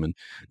 Freddie Freeman.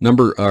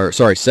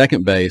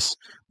 Second base,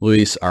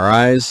 Luis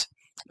Arraez.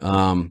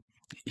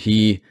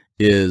 He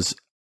is,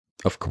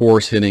 of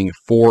course, hitting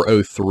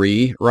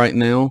 .403 right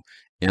now.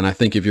 And I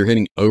think if you're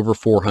hitting over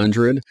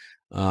 400,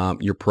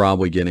 you're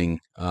probably getting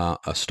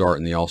a start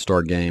in the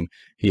All-Star game.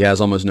 He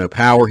has almost no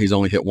power. He's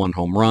only hit 1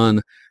 home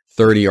run,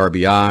 30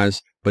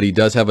 RBIs, but he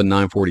does have a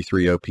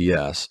 943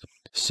 OPS.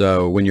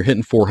 So when you're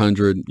hitting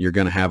 400, you're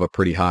going to have a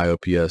pretty high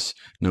OPS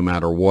no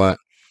matter what.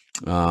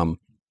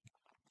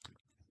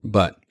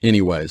 But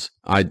anyways,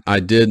 I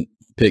did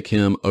pick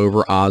him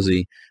over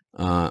Ozzy.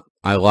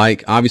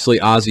 Obviously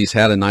Ozzy's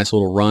had a nice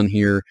little run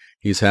here.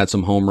 He's had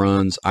some home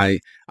runs.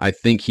 I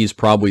think he's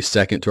probably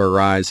second to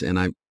Arraez, and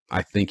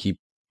I think he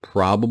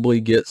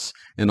probably gets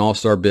an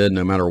All-Star bid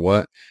no matter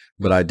what.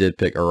 But I did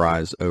pick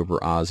Arraez over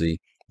Ozzy.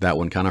 That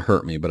one kind of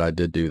hurt me, but I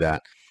did do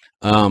that.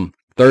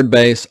 Third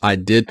base, I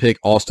did pick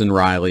Austin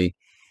Riley.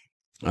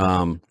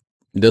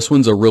 This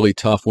one's a really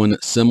tough one,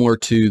 similar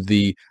to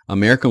the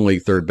American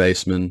League third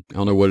baseman. I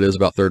don't know what it is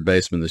about third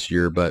baseman this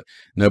year, but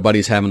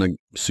nobody's having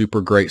a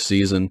super great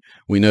season.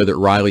 We know that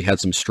Riley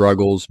had some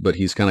struggles, but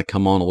he's kind of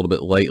come on a little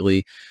bit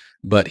lately.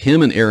 But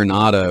him and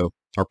Arenado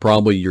are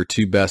probably your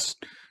 2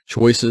 best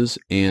choices,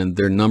 and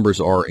their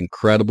numbers are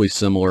incredibly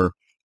similar.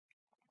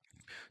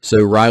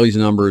 So Riley's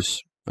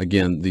numbers,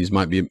 again, these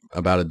might be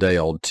about a day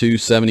old.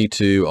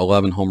 272,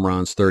 11 home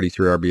runs,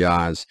 33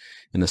 RBIs,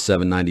 and a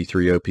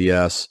 793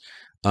 OPS.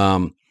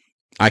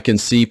 I can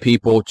see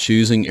people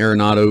choosing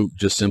Arenado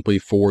just simply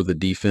for the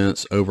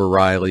defense over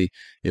Riley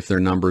if their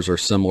numbers are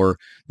similar.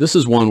 This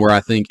is one where I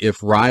think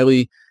if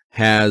Riley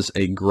has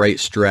a great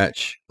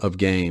stretch of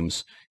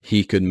games,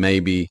 he could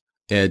maybe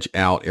edge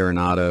out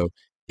Arenado.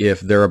 If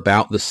they're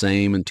about the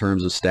same in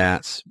terms of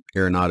stats,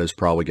 Arenado's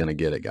probably going to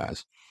get it,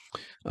 guys.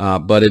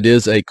 But it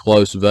is a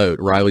close vote.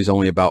 Riley's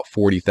only about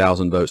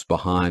 40,000 votes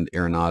behind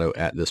Arenado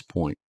at this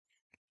point.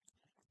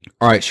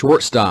 All right,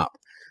 shortstop.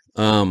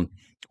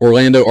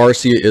 Orlando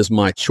Arcia is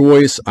my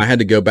choice. I had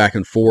to go back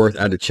and forth.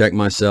 I had to check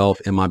myself.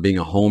 Am I being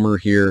a homer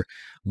here?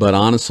 But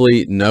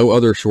honestly, no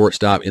other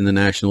shortstop in the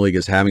National League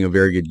is having a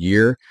very good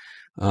year.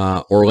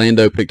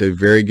 Orlando picked a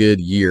very good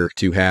year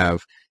to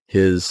have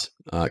his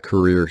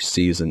career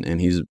season, and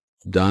he's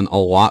done a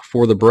lot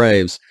for the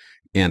Braves.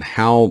 And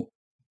how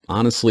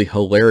honestly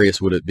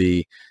hilarious would it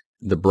be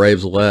the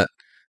Braves let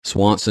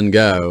Swanson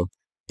go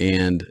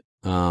and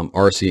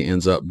Arcia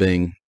ends up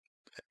being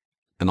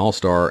an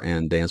all-star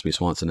and Dansby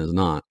Swanson is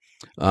not.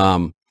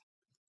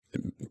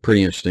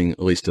 Pretty interesting, at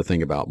least to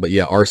think about. But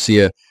yeah,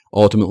 Arcia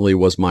ultimately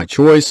was my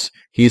choice.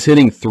 He's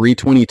hitting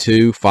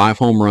 .322, 5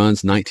 home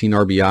runs, 19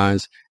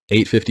 RBIs,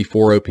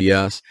 854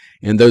 OPS,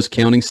 and those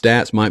counting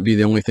stats might be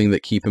the only thing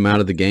that keep him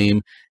out of the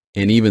game.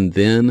 And even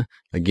then,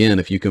 again,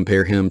 if you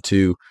compare him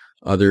to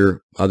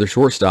other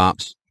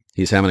shortstops,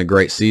 he's having a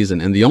great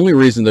season. And the only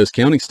reason those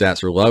counting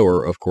stats are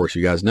lower, of course,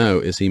 you guys know,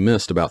 is he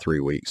missed about 3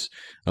 weeks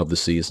of the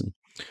season.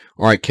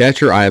 All right,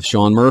 catcher, I have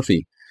Sean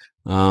Murphy.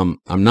 I'm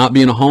not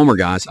being a homer,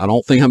 guys. I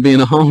don't think I'm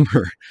being a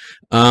homer.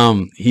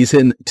 He's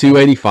hitting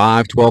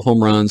 .285, 12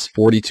 home runs,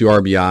 42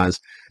 RBIs,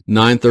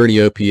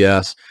 930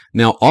 OPS.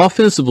 Now,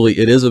 offensively,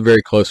 it is a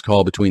very close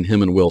call between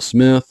him and Will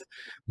Smith,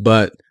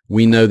 but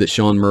we know that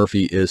Sean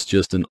Murphy is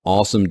just an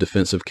awesome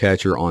defensive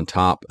catcher on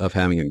top of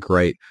having a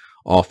great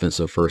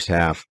offensive first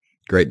half,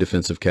 great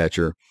defensive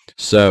catcher.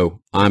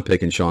 So I'm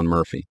picking Sean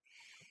Murphy.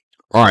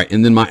 All right,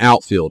 and then my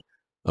outfield.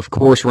 Of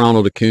course,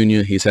 Ronald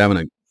Acuna. He's having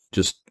a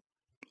just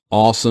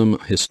awesome,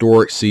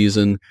 historic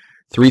season.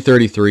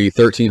 .333,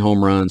 13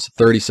 home runs,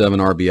 37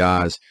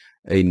 RBIs,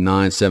 a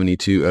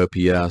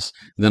 .972 OPS.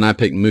 Then I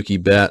picked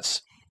Mookie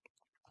Betts,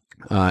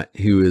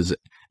 who is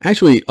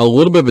actually a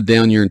little bit of a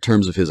down year in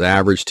terms of his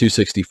average,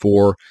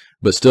 .264,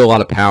 but still a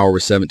lot of power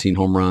with 17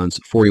 home runs,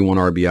 41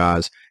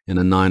 RBIs, and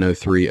a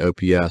 .903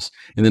 OPS.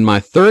 And then my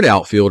third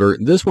outfielder,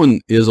 this one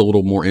is a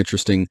little more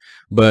interesting,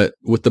 but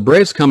with the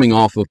Braves coming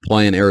off of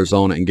playing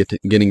Arizona and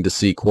getting to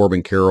see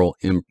Corbin Carroll,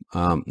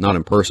 not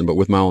in person, but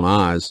with my own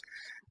eyes,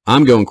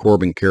 I'm going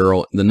Corbin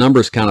Carroll. The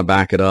numbers kind of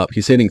back it up.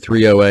 He's hitting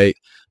 .308,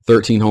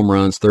 13 home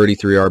runs,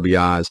 33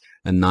 RBIs,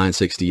 and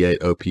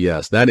 .968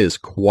 OPS. That is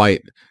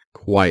quite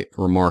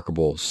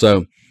remarkable.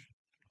 So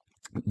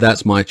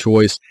that's my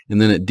choice.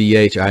 And then at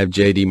DH, I have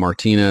JD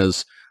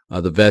Martinez,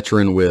 the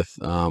veteran with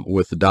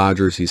the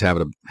Dodgers. He's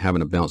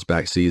having a bounce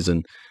back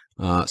season.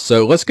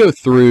 So let's go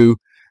through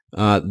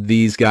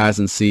these guys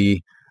and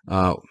see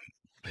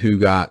who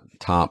got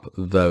top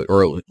vote,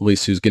 or at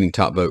least who's getting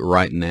top vote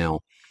right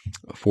now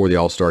for the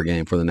All-Star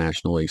game for the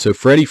National League. So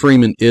Freddie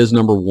Freeman is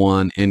number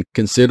one, and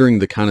considering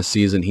the kind of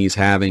season he's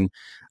having,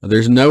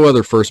 there's no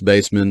other first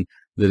baseman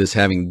that is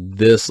having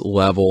this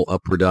level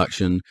of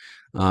production.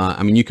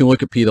 I mean, you can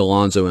look at Pete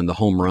Alonso and the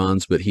home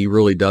runs, but he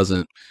really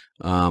doesn't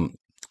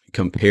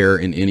compare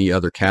in any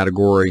other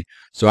category.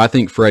 So I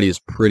think Freddie is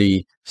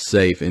pretty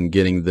safe in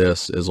getting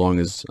this as long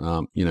as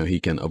he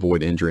can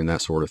avoid injury and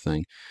that sort of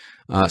thing.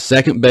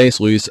 Second base,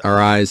 Luis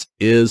Ariz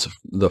is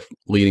the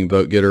leading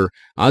vote getter.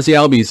 Ozzie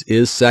Albies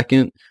is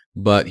second,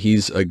 but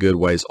he's a good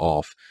ways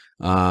off.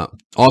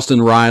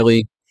 Austin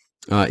Riley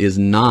is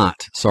not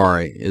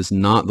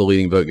the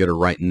leading vote getter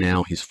right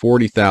now. He's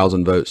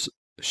 40,000 votes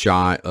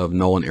shy of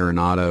Nolan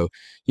Arenado.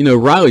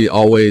 Riley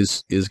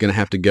always is going to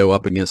have to go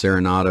up against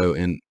Arenado,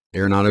 and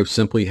Arenado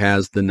simply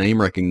has the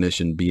name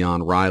recognition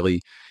beyond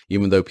Riley,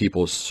 even though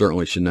people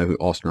certainly should know who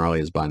Austin Riley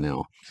is by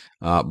now.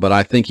 But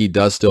I think he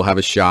does still have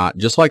a shot.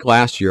 Just like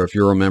last year, if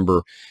you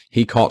remember,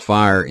 he caught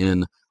fire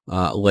in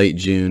late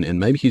June, and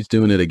maybe he's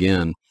doing it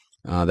again.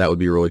 That would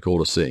be really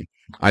cool to see.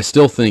 I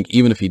still think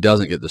even if he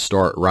doesn't get the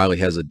start, Riley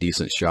has a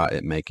decent shot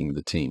at making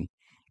the team.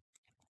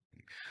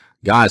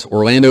 Guys,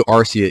 Orlando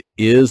Arcia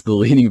is the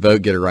leading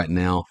vote getter right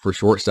now for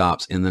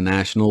shortstops in the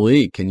National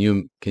League. Can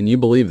you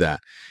believe that?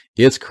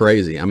 It's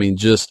crazy. I mean,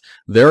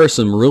 there are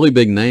some really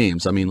big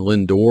names. I mean,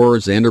 Lindor,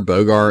 Xander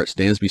Bogaerts,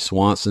 Dansby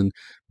Swanson,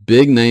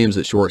 big names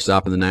at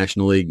shortstop in the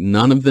National League.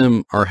 None of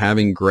them are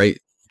having great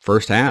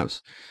first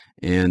halves.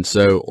 And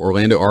so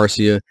Orlando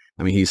Arcia,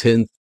 I mean, he's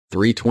hitting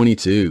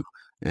 .322,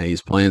 and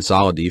he's playing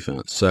solid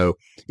defense. So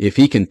if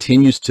he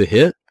continues to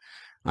hit,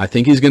 I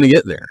think he's going to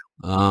get there.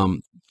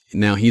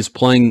 Now he's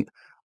playing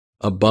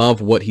above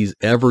what he's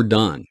ever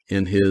done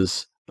in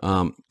his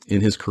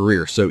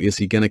career. So is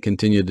he going to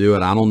continue to do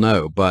it? I don't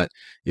know, but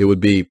it would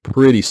be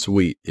pretty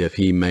sweet if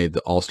he made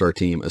the All-Star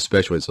team,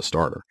 especially as a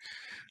starter.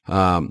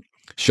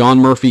 Sean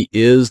Murphy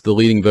is the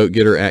leading vote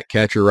getter at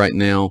catcher right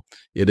now.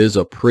 It is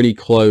a pretty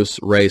close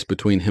race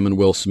between him and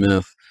Will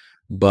Smith,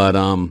 but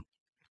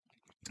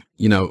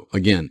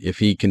again, if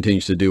he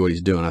continues to do what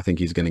he's doing, I think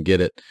he's going to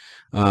get it.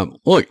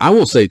 Look, I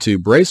will say too,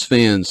 Braves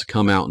fans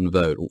come out and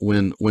vote.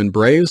 When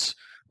Braves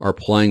are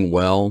playing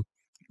well,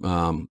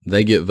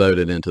 they get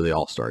voted into the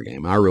All-Star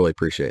game. I really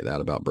appreciate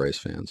that about Braves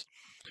fans.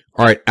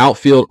 All right,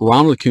 outfield.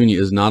 Ronald Acuna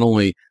is not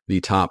only the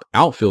top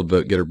outfield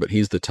vote getter, but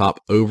he's the top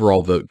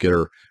overall vote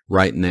getter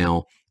right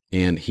now,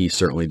 and he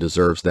certainly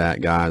deserves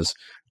that, guys.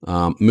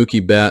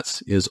 Mookie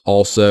Betts is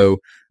also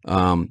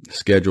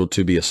scheduled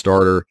to be a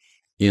starter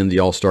in the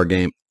All-Star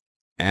game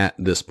at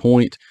this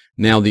point.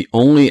 Now, the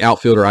only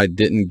outfielder I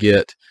didn't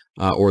get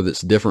or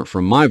that's different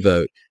from my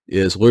vote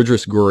is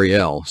Lourdes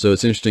Gurriel. So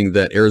it's interesting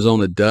that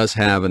Arizona does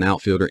have an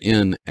outfielder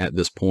in at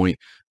this point,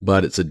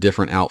 but it's a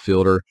different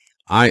outfielder.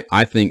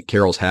 I think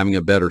Carroll's having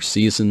a better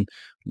season.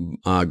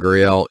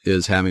 Gurriel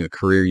is having a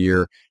career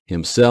year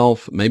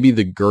himself. Maybe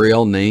the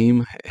Gurriel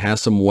name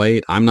has some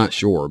weight. I'm not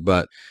sure,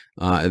 but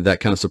that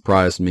kind of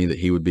surprised me that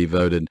he would be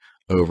voted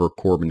over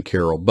Corbin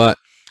Carroll. But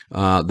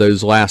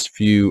those last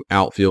few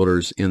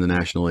outfielders in the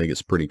National League,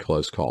 it's a pretty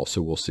close call,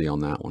 so we'll see on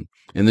that one.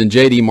 And then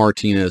J.D.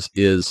 Martinez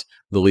is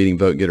the leading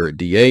vote getter at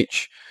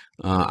DH.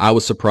 I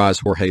was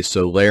surprised Jorge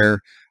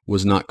Soler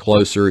was not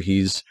closer.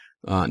 He's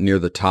near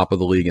the top of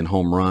the league in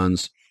home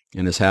runs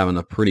and is having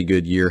a pretty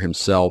good year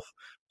himself,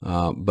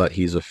 but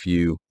he's a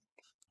few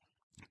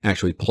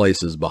actually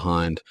places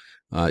behind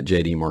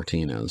J.D.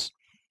 Martinez.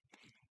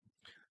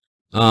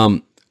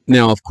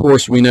 Now, of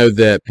course, we know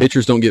that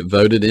pitchers don't get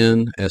voted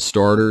in as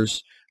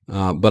starters,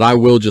 but I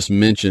will just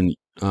mention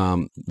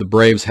the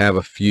Braves have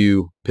a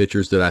few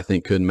pitchers that I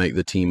think could make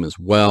the team as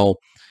well.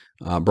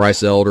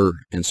 Bryce Elder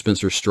and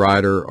Spencer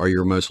Strider are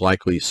your most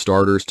likely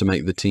starters to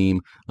make the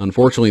team.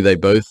 Unfortunately, they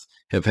both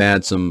have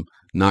had some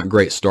not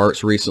great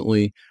starts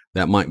recently.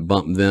 That might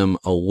bump them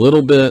a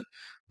little bit.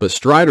 But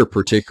Strider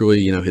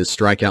particularly, his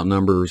strikeout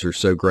numbers are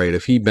so great.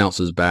 If he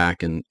bounces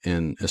back and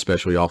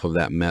especially off of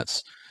that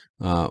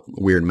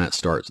weird Mets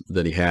start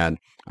that he had,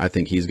 I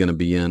think he's going to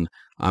be in.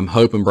 I'm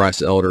hoping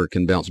Bryce Elder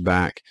can bounce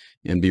back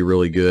and be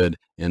really good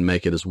and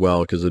make it as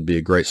well, because it'd be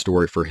a great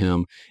story for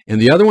him.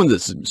 And the other one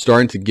that's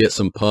starting to get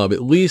some pub,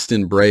 at least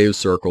in Braves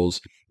circles,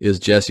 is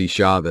Jesse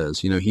Chavez.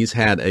 He's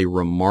had a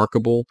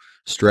remarkable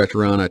stretch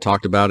run. I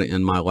talked about it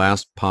in my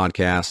last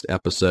podcast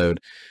episode,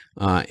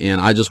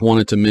 and I just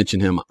wanted to mention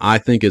him. I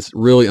think it's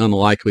really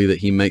unlikely that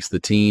he makes the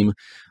team,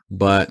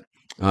 but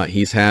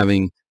he's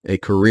having a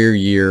career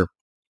year,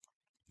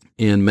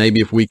 and maybe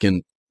if we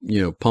can,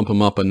 pump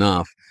him up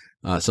enough,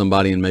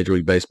 somebody in Major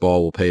League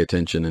Baseball will pay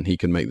attention and he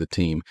can make the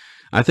team.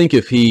 I think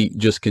if he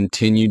just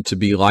continued to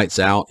be lights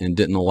out and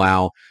didn't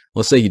allow,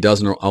 let's say he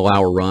doesn't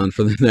allow a run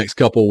for the next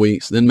couple of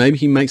weeks, then maybe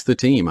he makes the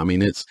team. I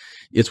mean,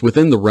 it's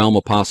within the realm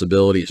of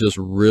possibility. It's just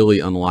really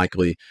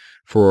unlikely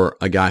for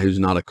a guy who's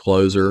not a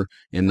closer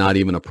and not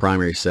even a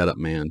primary setup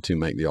man to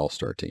make the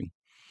All-Star team.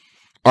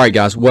 All right,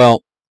 guys.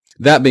 Well,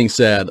 that being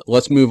said,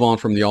 let's move on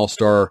from the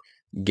All-Star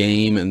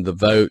game and the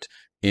vote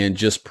and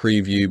just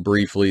preview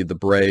briefly the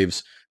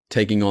Braves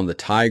taking on the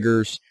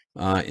Tigers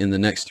in the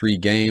next 3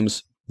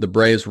 games. The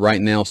Braves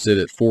right now sit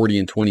at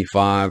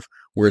 40-25,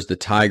 whereas the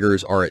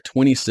Tigers are at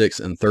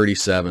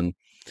 26-37.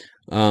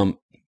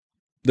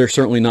 They're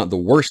certainly not the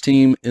worst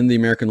team in the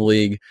American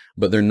League,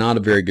 but they're not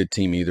a very good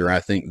team either. I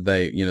think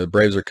the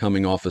Braves are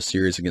coming off a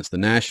series against the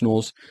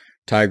Nationals.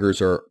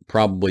 Tigers are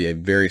probably a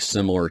very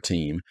similar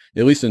team,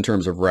 at least in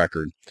terms of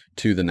record,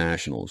 to the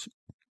Nationals.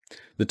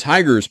 The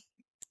Tigers,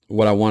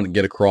 what I want to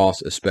get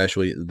across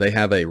especially, they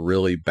have a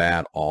really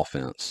bad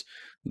offense.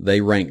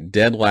 They rank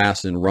dead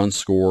last in runs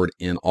scored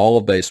in all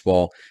of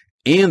baseball,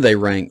 and they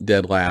rank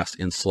dead last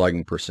in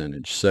slugging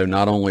percentage. So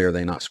not only are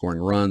they not scoring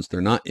runs,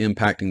 they're not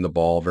impacting the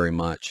ball very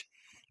much.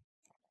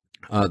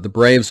 The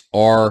Braves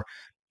are,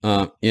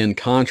 in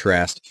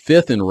contrast,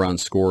 5th in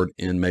runs scored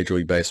in Major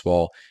League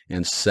Baseball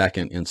and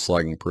 2nd in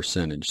slugging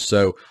percentage.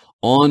 So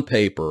on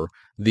paper,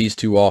 these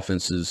two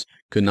offenses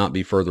could not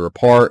be further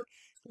apart,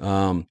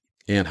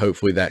 and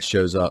hopefully that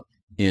shows up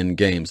in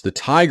games. The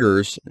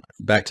Tigers,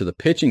 back to the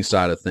pitching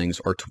side of things,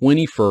 are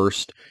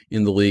 21st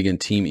in the league in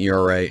team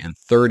ERA and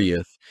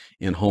 30th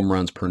in home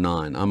runs per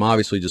 9. I'm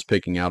obviously just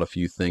picking out a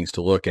few things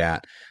to look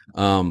at,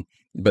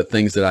 but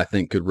things that I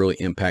think could really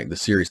impact the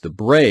series. The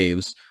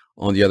Braves,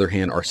 on the other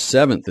hand, are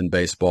 7th in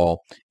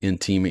baseball in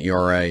team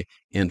ERA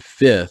and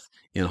 5th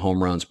in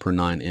home runs per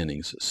 9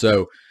 innings.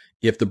 So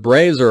if the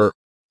Braves are,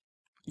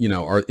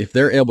 if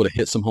they're able to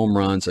hit some home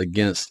runs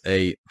against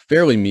a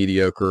fairly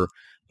mediocre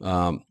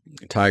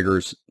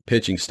Tigers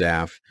pitching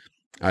staff,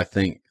 I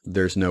think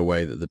there's no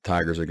way that the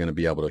Tigers are going to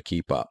be able to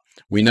keep up.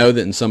 We know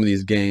that in some of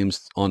these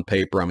games on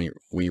paper,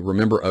 we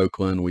remember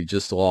Oakland. We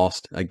just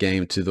lost a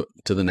game to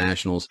the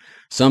Nationals.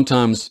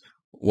 Sometimes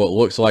what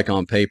looks like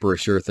on paper a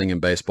sure thing in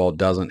baseball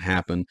doesn't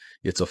happen.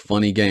 It's a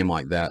funny game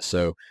like that.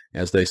 So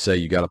as they say,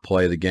 you got to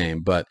play the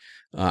game. But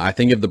I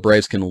think if the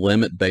Braves can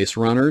limit base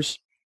runners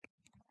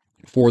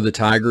for the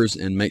Tigers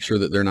and make sure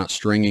that they're not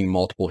stringing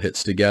multiple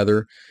hits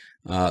together,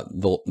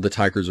 the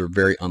Tigers are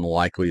very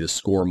unlikely to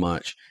score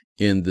much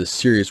in this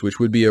series, which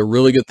would be a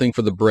really good thing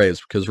for the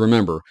Braves, because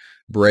remember,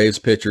 Braves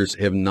pitchers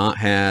have not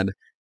had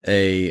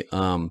a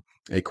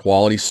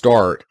quality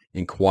start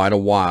in quite a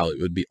while.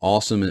 It would be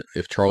awesome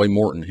if Charlie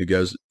Morton, who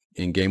goes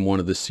in game 1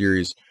 of this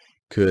series,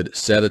 could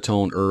set a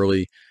tone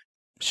early,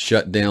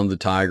 shut down the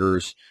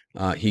Tigers.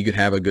 He could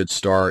have a good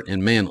start.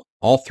 And man,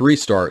 all 3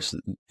 starts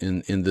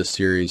in this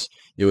series,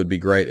 it would be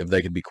great if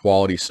they could be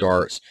quality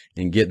starts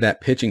and get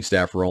that pitching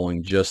staff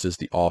rolling just as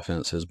the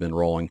offense has been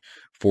rolling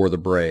for the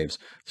Braves.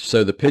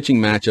 So the pitching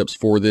matchups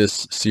for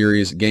this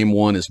series, game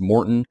 1 is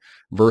Morton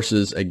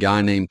versus a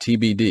guy named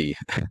TBD,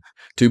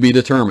 to be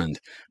determined.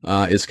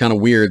 It's kind of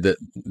weird that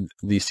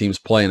these teams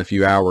play in a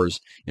few hours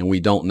and we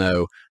don't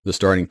know the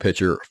starting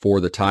pitcher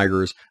for the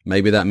Tigers.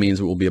 Maybe that means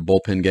it will be a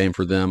bullpen game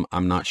for them.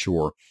 I'm not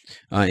sure.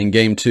 In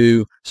game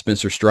 2,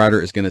 Spencer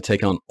Strider is going to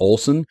take on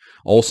Olson.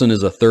 Olson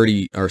is a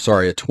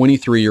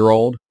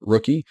 23-year-old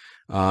rookie.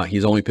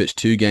 He's only pitched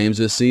 2 games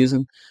this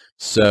season.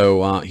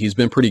 So he's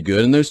been pretty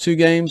good in those 2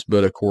 games,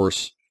 but of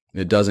course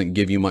it doesn't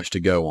give you much to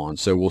go on.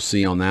 So we'll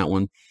see on that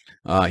one.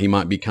 He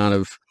might be kind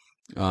of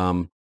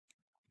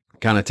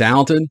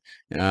talented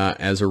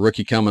as a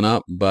rookie coming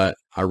up, but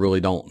I really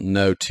don't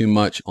know too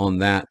much on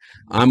that.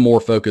 I'm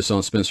more focused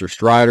on Spencer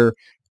Strider.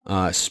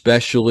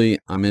 Especially,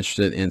 I'm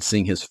interested in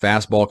seeing his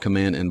fastball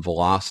command and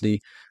velocity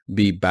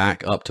be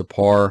back up to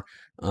par.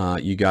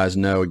 You guys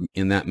know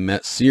in that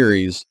Mets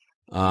series,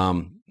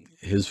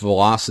 his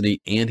velocity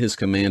and his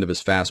command of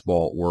his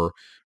fastball were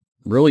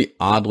really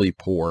oddly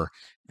poor,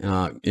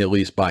 at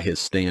least by his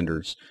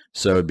standards.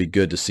 So it'd be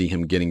good to see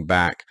him getting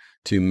back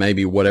to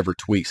maybe whatever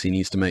tweaks he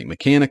needs to make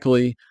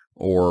mechanically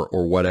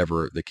or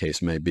whatever the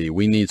case may be.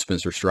 We need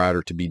Spencer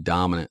Strider to be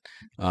dominant.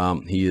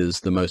 He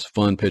is the most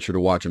fun pitcher to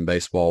watch in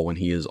baseball when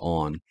he is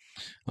on.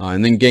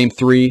 And then game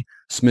 3,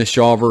 Smith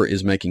Shawver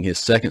is making his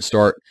second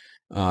start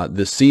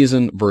this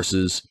season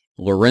versus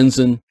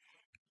Lorenzen.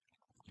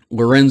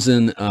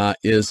 Lorenzen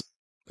is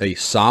a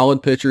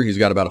solid pitcher. He's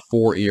got about a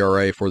 4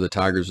 ERA for the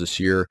Tigers this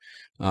year.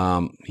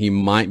 He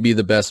might be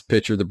the best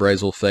pitcher the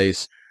Braves will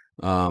face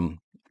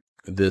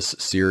this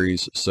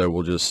series, so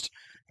we'll just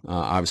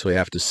obviously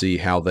have to see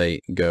how they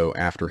go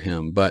after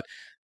him. But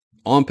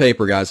on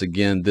paper, guys,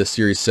 again, this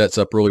series sets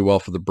up really well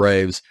for the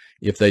Braves.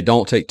 If they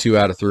don't take 2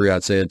 out of 3,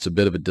 I'd say it's a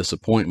bit of a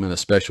disappointment,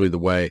 especially the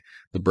way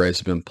the Braves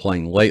have been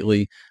playing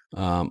lately.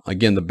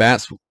 Again, the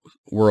bats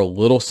were a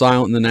little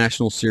silent in the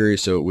National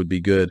Series, so it would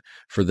be good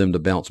for them to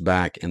bounce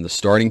back. And the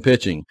starting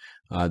pitching,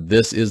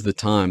 this is the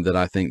time that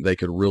I think they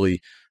could really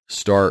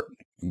start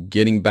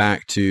getting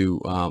back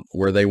to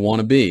where they want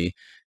to be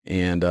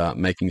and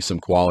making some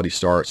quality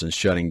starts and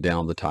shutting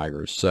down the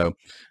Tigers. So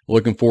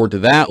looking forward to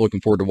that.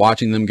 Looking forward to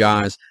watching them,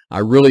 guys. I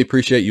really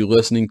appreciate you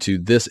listening to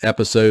this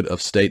episode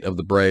of State of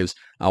the Braves.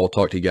 I will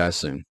talk to you guys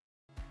soon.